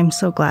just said, "I'm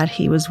so glad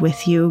he was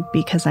with you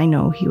because I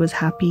know he was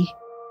happy."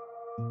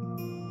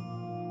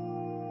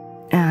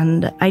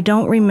 And I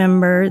don't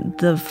remember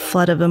the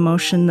flood of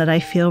emotion that I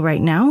feel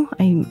right now.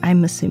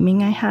 I'm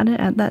assuming I had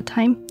it at that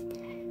time.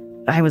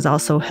 I was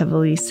also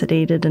heavily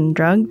sedated and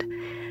drugged.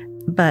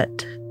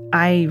 But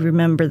I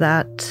remember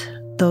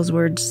those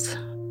words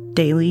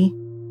daily.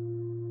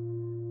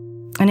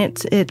 And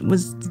it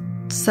was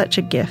such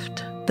a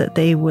gift that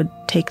they would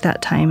take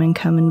that time and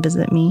come and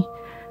visit me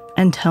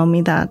and tell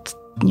me that,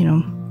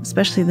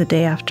 especially the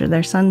day after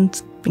their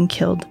son's been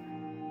killed.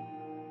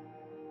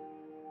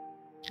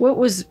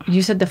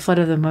 You said the flood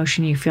of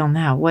emotion you feel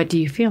now. What do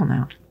you feel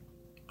now?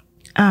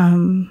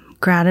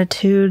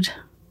 Gratitude,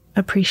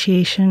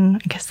 appreciation.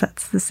 I guess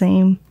that's the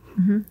same.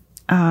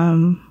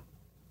 Mm-hmm.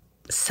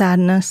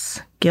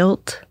 Sadness,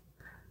 guilt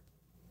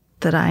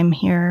that I'm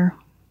here,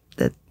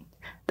 that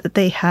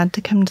they had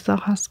to come to the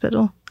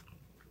hospital.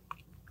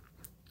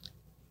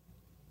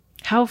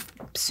 How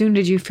soon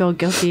did you feel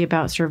guilty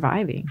about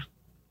surviving?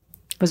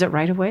 Was it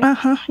right away?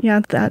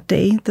 Yeah, that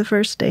day, the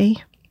first day.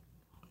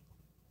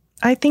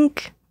 I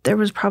think there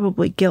was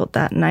probably guilt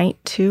that night,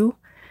 too,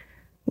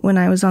 when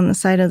I was on the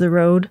side of the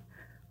road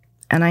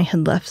and I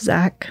had left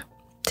Zach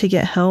to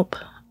get help.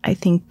 I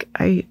think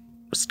I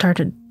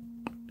started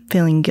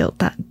feeling guilt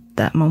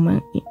that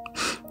moment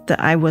that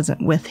I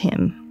wasn't with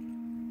him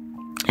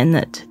and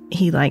that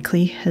he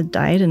likely had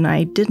died and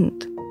I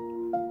didn't.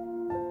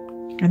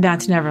 And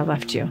that's never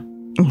left you?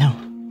 No.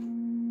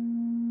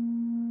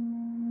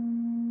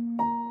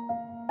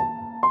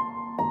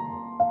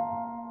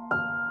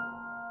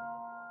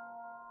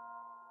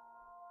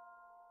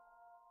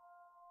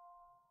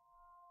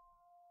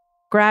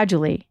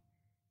 Gradually,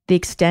 the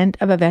extent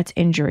of Yvette's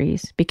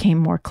injuries became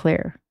more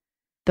clear,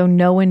 though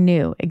no one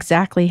knew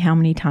exactly how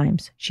many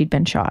times she'd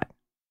been shot.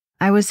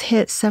 I was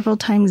hit several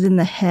times in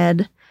the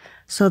head,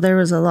 so there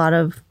was a lot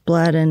of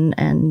blood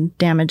and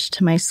damage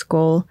to my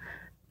skull.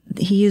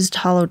 He used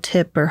hollow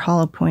tip or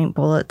hollow point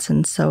bullets,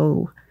 and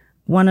so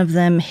one of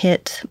them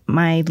hit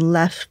my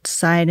left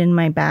side in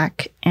my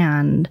back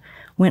and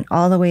went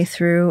all the way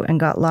through and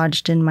got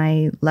lodged in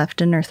my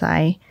left inner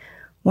thigh.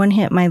 One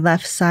hit my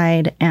left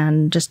side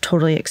and just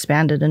totally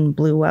expanded and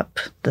blew up.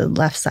 The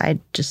left side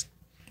just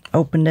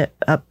opened it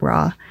up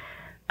raw.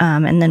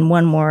 And then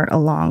one more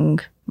along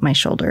my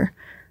shoulder.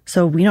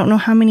 So we don't know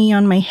how many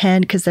on my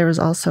head because there was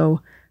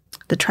also,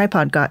 the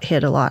tripod got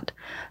hit a lot.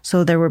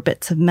 So there were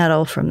bits of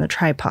metal from the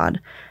tripod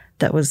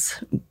that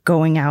was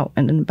going out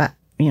and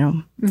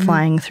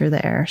flying through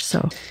the air.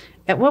 So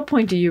at what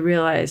point do you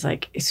realize,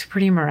 it's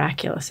pretty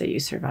miraculous that you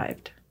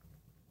survived?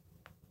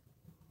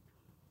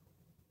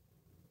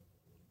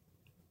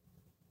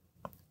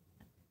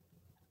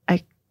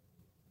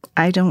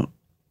 I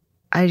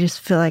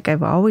just feel like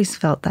I've always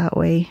felt that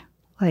way.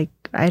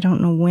 I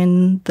don't know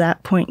when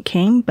that point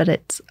came, but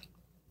it's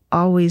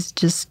always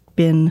just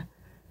been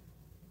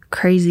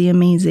crazy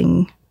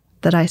amazing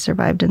that I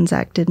survived and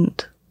Zach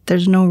didn't.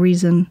 There's no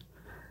reason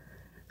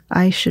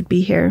I should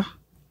be here.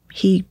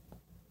 He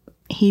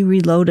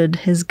reloaded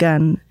his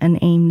gun and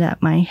aimed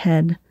at my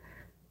head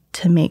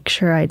to make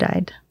sure I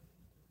died.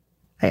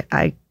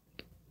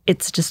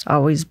 It's just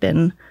always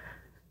been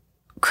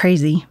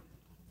crazy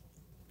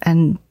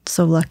and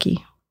so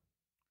lucky.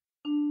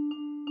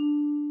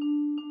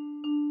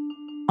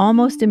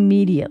 Almost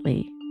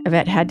immediately,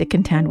 Yvette had to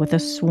contend with a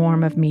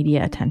swarm of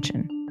media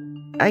attention.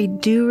 I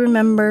do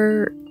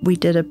remember we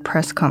did a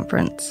press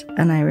conference,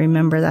 and I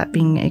remember that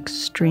being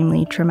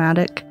extremely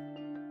traumatic.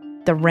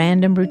 The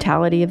random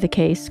brutality of the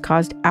case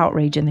caused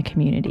outrage in the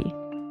community,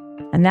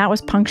 and that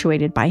was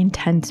punctuated by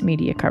intense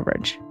media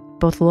coverage,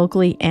 both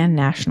locally and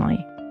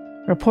nationally.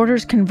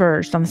 Reporters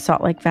converged on the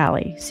Salt Lake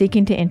Valley,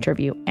 seeking to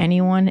interview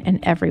anyone and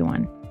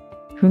everyone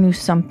who knew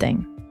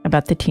something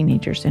about the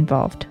teenagers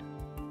involved.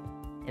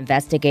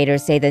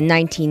 Investigators say the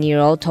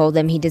 19-year-old told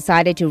them he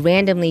decided to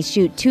randomly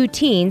shoot two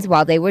teens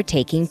while they were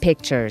taking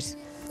pictures.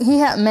 He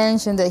had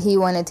mentioned that he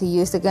wanted to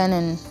use the gun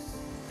and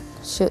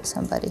shoot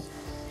somebody.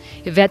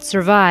 Yvette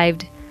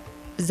survived.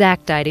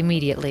 Zach died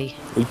immediately.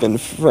 We've been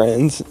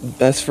friends,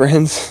 best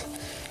friends,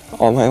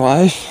 all my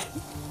life.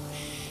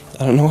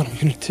 I don't know what I'm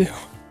going to do.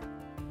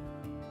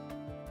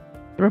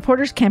 The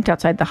reporters camped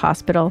outside the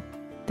hospital,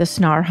 the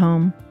Snar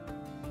home,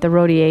 the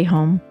Rodier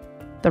home,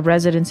 the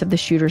residence of the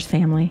shooter's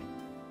family.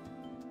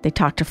 They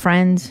talked to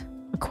friends,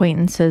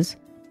 acquaintances,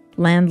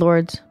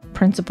 landlords,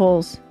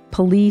 principals,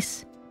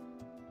 police,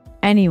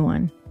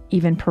 anyone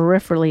even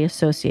peripherally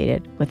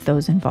associated with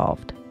those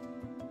involved.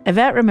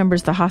 Yvette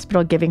remembers the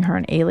hospital giving her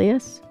an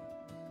alias,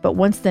 but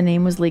once the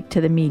name was leaked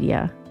to the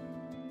media,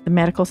 the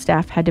medical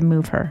staff had to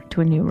move her to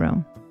a new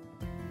room.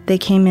 they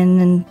came in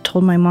and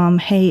told my mom,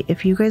 hey,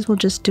 if you guys will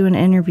just do an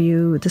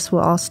interview, this will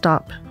all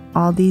stop.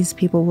 All these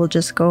people will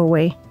just go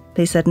away.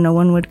 They said no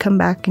one would come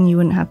back and you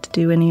wouldn't have to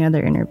do any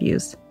other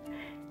interviews.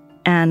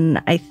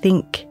 And I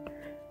think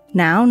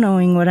now,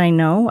 knowing what I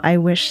know, I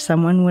wish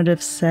someone would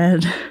have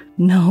said,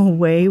 no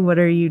way, what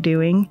are you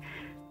doing?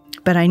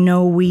 But I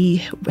know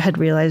we had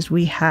realized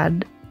we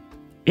had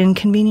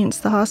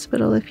inconvenienced the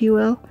hospital, if you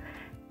will,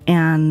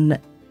 and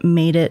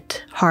made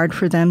it hard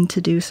for them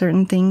to do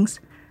certain things.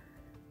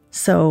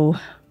 So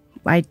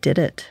I did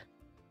it.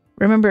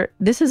 Remember,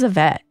 this is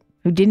Yvette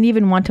who didn't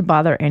even want to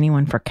bother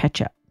anyone for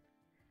ketchup,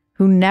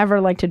 who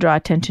never liked to draw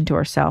attention to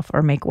herself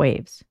or make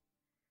waves.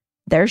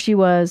 There she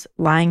was,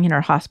 lying in her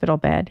hospital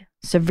bed,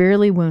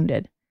 severely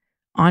wounded,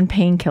 on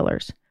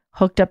painkillers,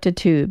 hooked up to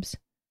tubes,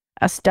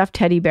 a stuffed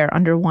teddy bear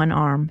under one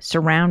arm,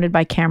 surrounded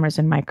by cameras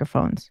and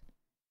microphones.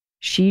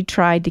 She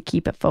tried to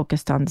keep it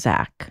focused on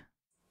Zach.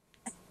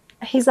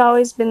 He's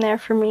always been there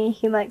for me.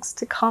 He likes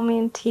to call me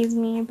and tease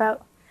me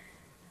about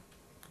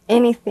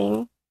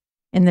anything.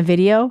 In the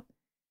video,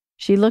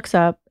 she looks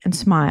up and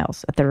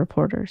smiles at the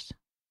reporters.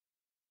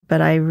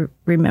 But I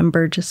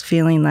remember just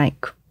feeling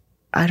like,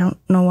 I don't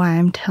know why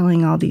I'm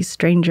telling all these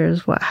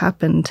strangers what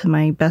happened to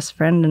my best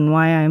friend and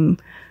why I'm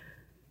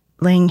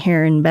laying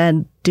here in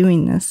bed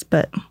doing this,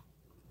 but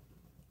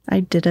I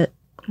did it.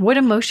 What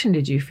emotion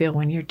did you feel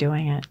when you're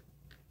doing it?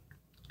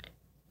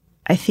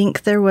 I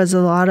think there was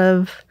a lot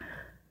of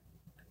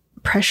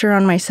pressure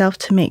on myself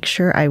to make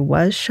sure I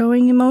was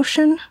showing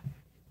emotion,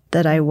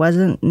 that I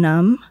wasn't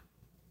numb,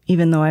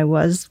 even though I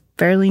was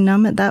fairly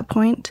numb at that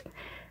point.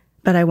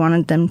 But I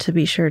wanted them to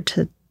be sure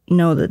to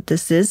know that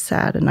this is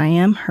sad and I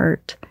am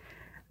hurt.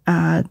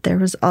 There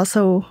was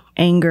also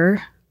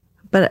anger,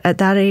 but at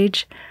that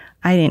age,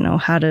 I didn't know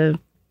how to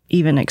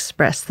even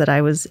express that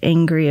I was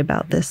angry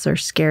about this or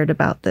scared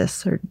about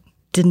this or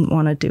didn't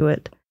want to do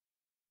it.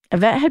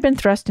 Yvette had been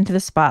thrust into the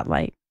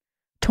spotlight,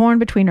 torn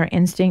between her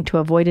instinct to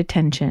avoid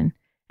attention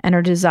and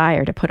her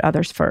desire to put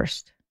others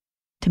first,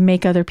 to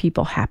make other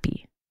people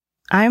happy.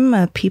 I'm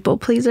a people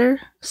pleaser,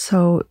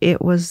 so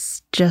it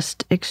was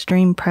just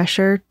extreme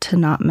pressure to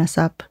not mess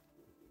up,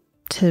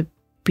 to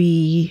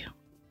be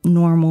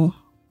normal,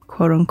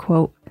 quote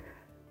unquote.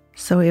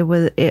 So it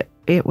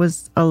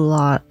was a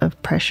lot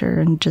of pressure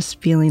and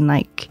just feeling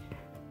like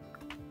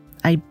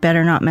I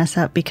better not mess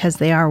up because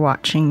they are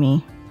watching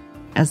me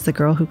as the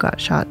girl who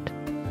got shot.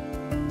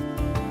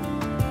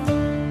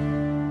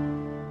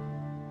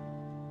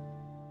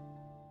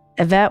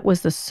 Yvette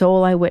was the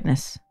sole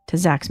eyewitness to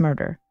Zach's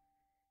murder,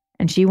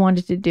 and she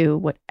wanted to do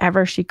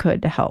whatever she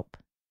could to help.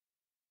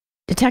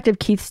 Detective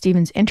Keith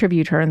Stevens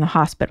interviewed her in the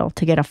hospital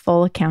to get a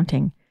full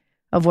accounting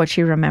of what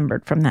she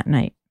remembered from that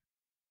night.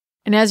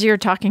 And as you're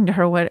talking to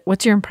her,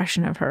 what's your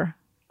impression of her?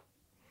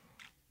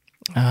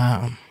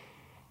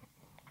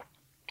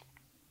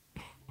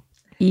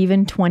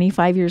 Even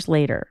 25 years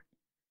later,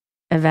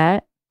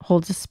 Yvette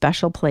holds a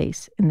special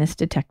place in this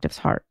detective's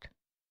heart.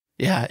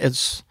 Yeah,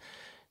 it's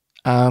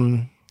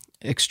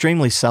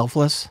extremely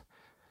selfless.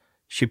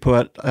 She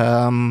put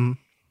all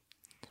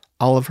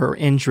of her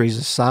injuries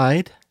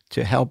aside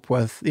to help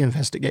with the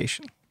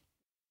investigation.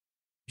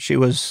 She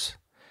was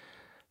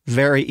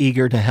very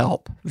eager to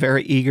help,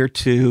 very eager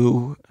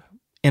to,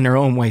 in her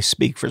own way,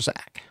 speak for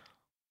Zach.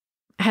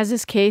 Has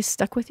this case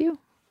stuck with you?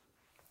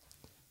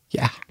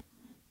 Yeah.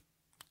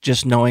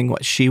 Just knowing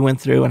what she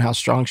went through and how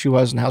strong she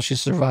was and how she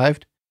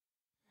survived.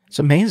 It's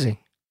amazing.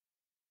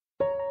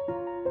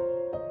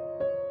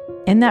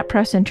 In that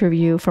press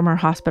interview from her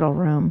hospital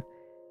room,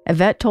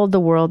 Yvette told the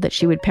world that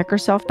she would pick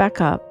herself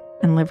back up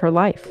and live her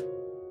life.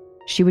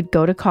 She would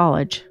go to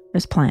college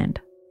as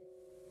planned.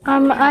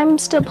 I'm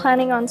still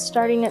planning on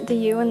starting at the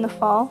U in the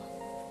fall.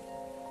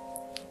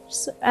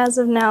 So as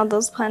of now,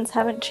 those plans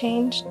haven't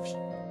changed.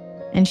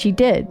 And she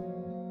did.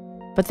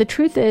 But the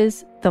truth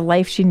is, the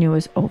life she knew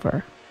was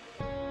over.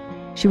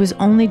 She was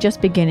only just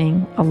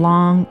beginning a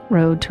long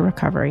road to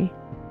recovery.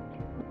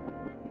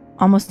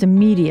 Almost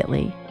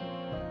immediately,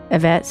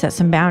 Yvette set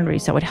some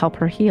boundaries that would help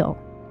her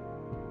heal.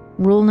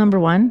 Rule number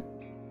 1,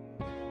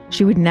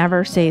 she would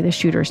never say the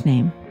shooter's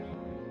name.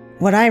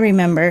 What I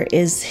remember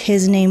is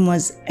his name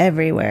was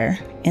everywhere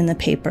in the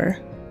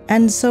paper,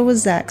 and so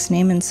was Zach's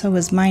name, and so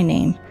was my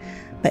name.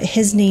 But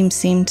his name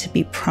seemed to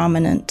be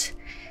prominent,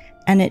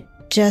 and it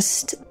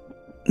just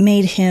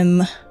made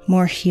him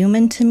more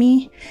human to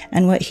me,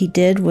 and what he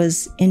did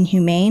was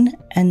inhumane,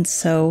 and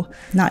so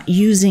not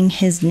using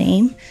his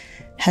name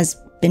has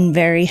been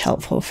very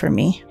helpful for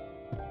me.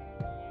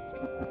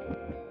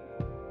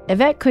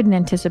 Yvette couldn't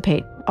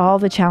anticipate all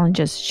the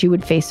challenges she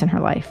would face in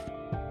her life,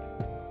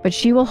 but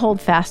she will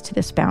hold fast to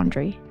this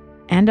boundary,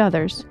 and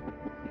others,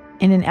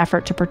 in an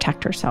effort to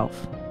protect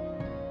herself.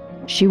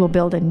 She will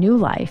build a new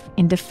life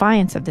in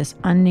defiance of this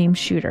unnamed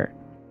shooter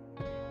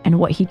and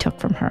what he took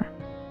from her.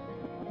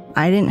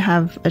 I didn't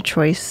have a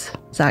choice.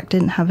 Zach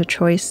didn't have a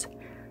choice.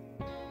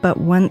 But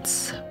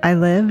once I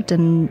lived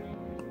and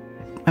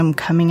I'm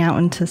coming out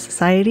into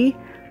society,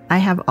 I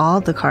have all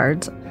the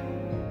cards.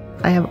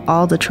 I have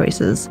all the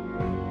choices.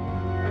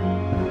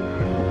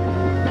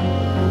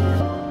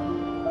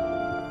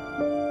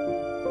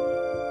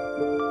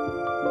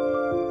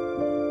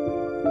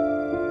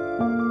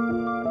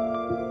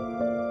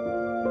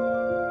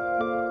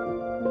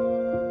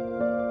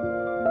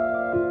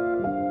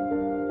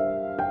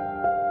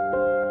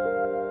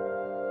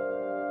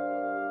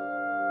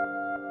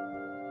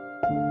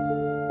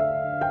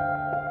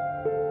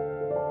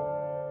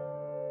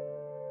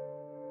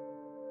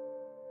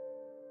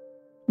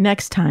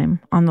 Next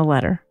time on The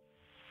Letter.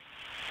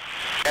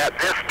 At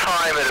this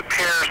time, it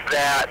appears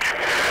that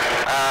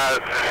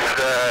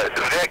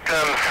the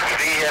victim's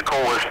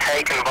vehicle was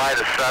taken by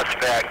the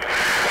suspect.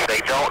 They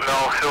don't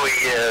know who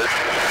he is.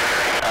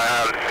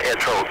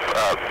 It's a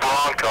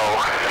Bronco,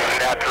 and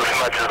that's as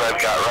much as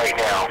I've got right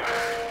now.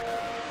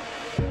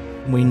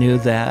 We knew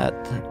that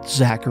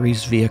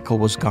Zachary's vehicle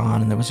was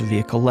gone and there was a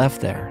vehicle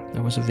left there.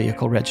 There was a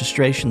vehicle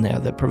registration there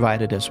that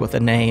provided us with a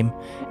name,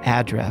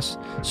 address.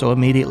 So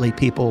immediately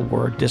people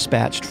were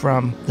dispatched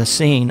from the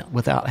scene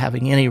without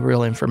having any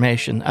real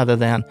information other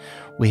than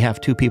we have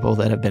 2 people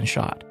that have been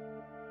shot.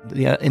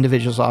 The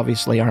individual's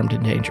obviously armed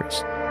and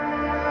dangerous.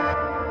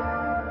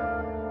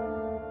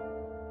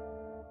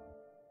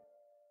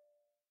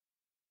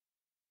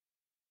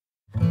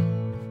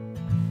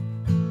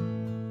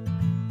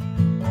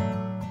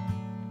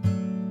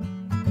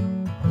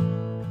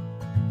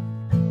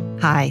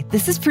 Hi,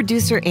 this is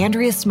producer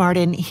Andrea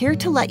Smartin here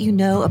to let you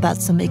know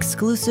about some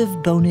exclusive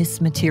bonus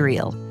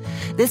material.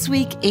 This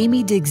week,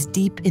 Amy digs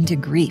deep into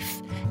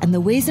grief and the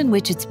ways in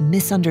which it's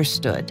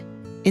misunderstood.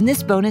 In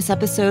this bonus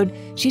episode,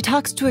 she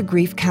talks to a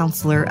grief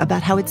counselor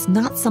about how it's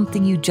not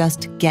something you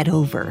just get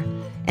over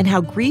and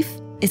how grief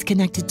is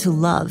connected to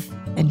love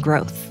and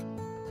growth.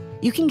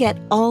 You can get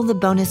all the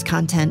bonus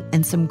content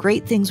and some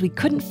great things we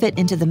couldn't fit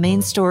into the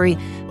main story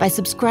by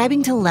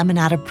subscribing to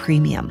Lemonada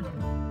Premium.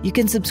 You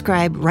can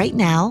subscribe right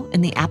now in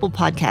the Apple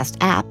Podcast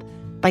app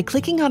by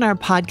clicking on our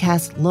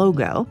podcast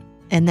logo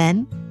and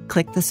then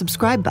click the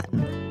subscribe button.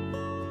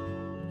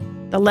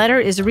 The Letter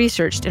is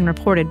researched and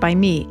reported by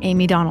me,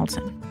 Amy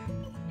Donaldson.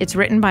 It's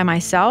written by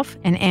myself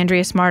and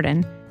Andrea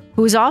Smartin,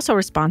 who is also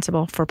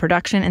responsible for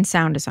production and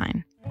sound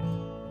design.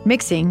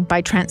 Mixing by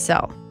Trent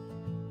Sell.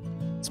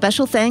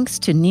 Special thanks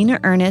to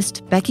Nina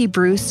Ernest, Becky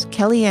Bruce,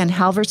 Kellyanne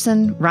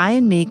Halverson,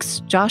 Ryan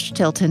Meeks, Josh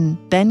Tilton,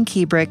 Ben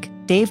Kiebrick,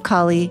 Dave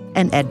Colley,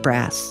 and Ed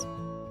Brass.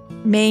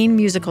 Main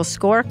musical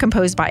score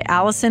composed by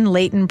Allison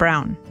Leighton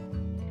Brown.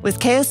 With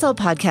KSL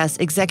Podcast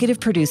executive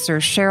producer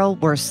Cheryl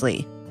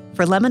Worsley.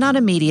 For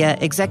Lemonada Media,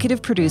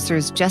 executive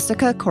producers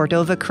Jessica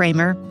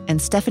Cordova-Kramer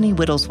and Stephanie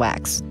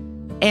Whittleswax.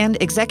 And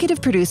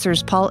executive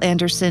producers Paul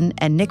Anderson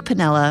and Nick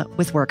Piniella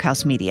with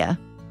Workhouse Media.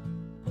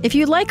 If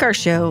you like our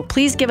show,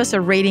 please give us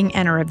a rating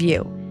and a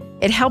review.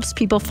 It helps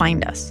people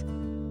find us.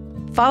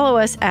 Follow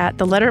us at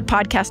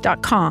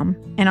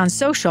theletterpodcast.com and on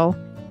social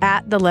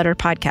at The Letter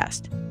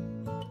Podcast.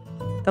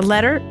 The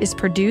Letter is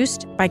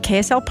produced by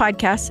KSL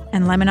Podcasts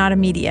and Lemonada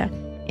Media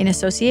in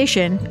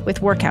association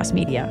with Workhouse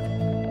Media.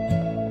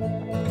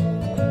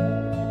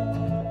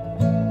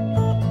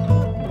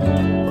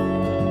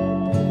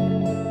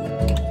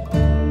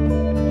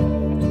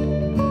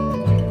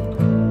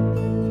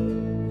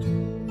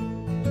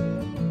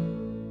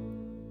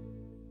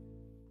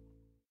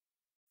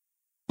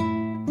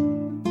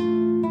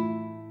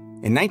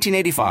 In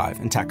 1985,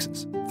 in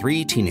Texas,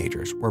 3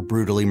 teenagers were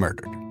brutally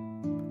murdered.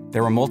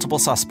 There were multiple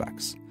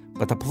suspects,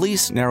 but the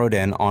police narrowed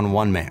in on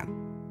one man,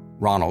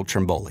 Ronald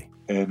Trimboli.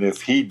 And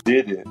if he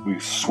did it, we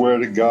swear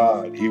to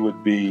God, he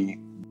would be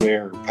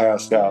there,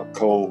 passed out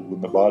cold when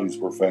the bodies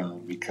were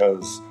found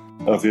because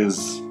of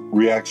his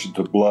reaction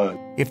to blood.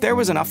 If there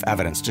was enough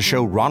evidence to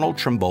show Ronald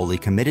Trimboli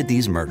committed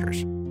these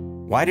murders,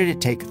 why did it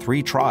take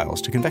 3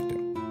 trials to convict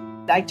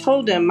him? I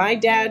told him my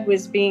dad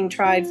was being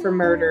tried for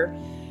murder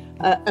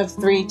of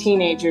 3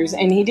 teenagers,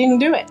 and he didn't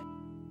do it.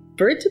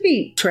 For it to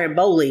be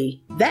Trimboli,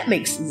 that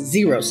makes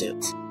 0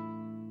 sense.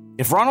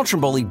 If Ronald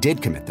Trimboli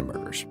did commit the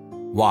murders,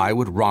 why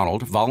would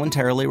Ronald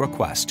voluntarily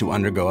request to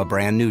undergo a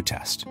brand new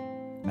test?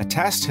 A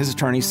test, his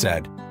attorney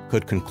said,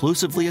 could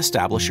conclusively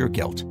establish your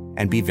guilt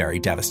and be very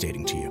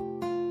devastating to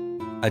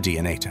you. A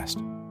DNA test.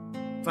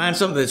 Find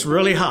something that's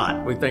really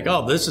hot. We think,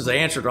 oh, this is the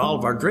answer to all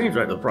of our dreams,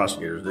 right? The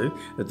prosecutors do.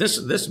 But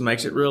this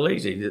makes it real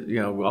easy.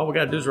 You know, all we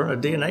got to do is run a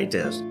DNA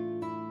test.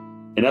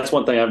 And that's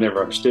one thing I've never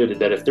understood,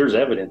 that if there's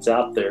evidence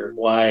out there,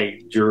 why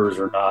jurors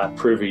are not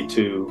privy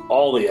to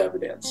all the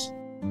evidence.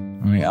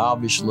 I mean,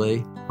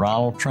 obviously,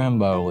 Ronald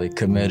Trimboli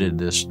committed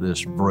this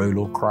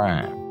brutal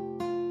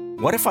crime.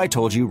 What if I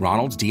told you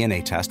Ronald's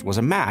DNA test was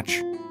a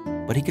match,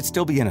 but he could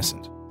still be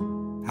innocent?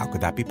 How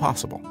could that be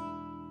possible?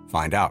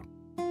 Find out.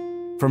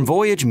 From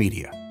Voyage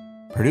Media,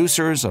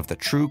 producers of the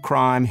true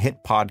crime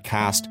hit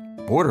podcast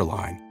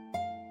Borderline,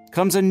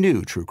 comes a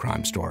new true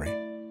crime story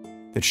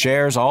that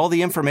shares all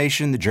the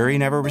information the jury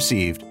never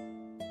received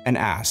and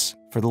asks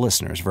for the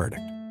listener's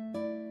verdict.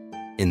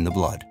 In the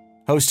Blood,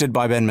 hosted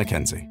by Ben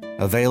McKenzie,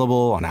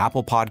 available on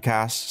Apple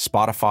Podcasts,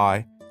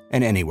 Spotify,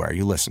 and anywhere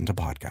you listen to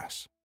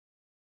podcasts.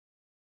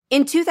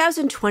 In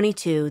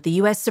 2022, the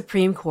U.S.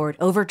 Supreme Court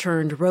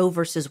overturned Roe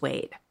v.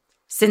 Wade.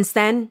 Since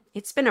then,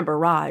 it's been a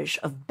barrage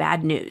of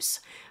bad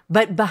news.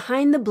 But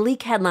behind the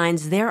bleak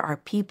headlines, there are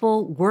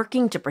people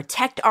working to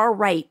protect our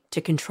right to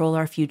control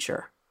our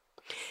future.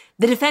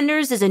 The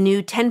Defenders is a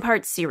new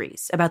 10-part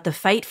series about the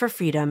fight for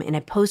freedom in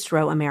a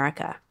post-Roe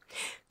America.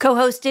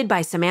 Co-hosted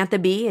by Samantha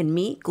Bee and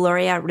me,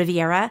 Gloria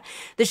Riviera,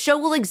 the show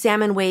will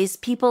examine ways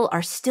people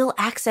are still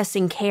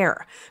accessing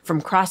care, from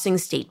crossing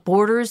state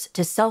borders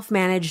to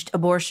self-managed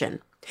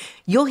abortion.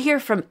 You'll hear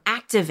from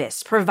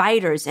activists,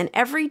 providers, and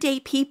everyday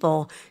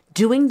people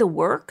doing the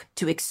work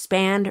to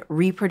expand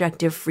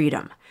reproductive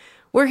freedom.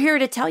 We're here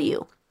to tell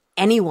you,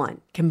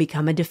 anyone can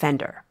become a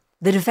defender.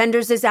 The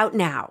Defenders is out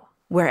now,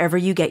 wherever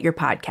you get your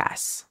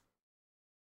podcasts.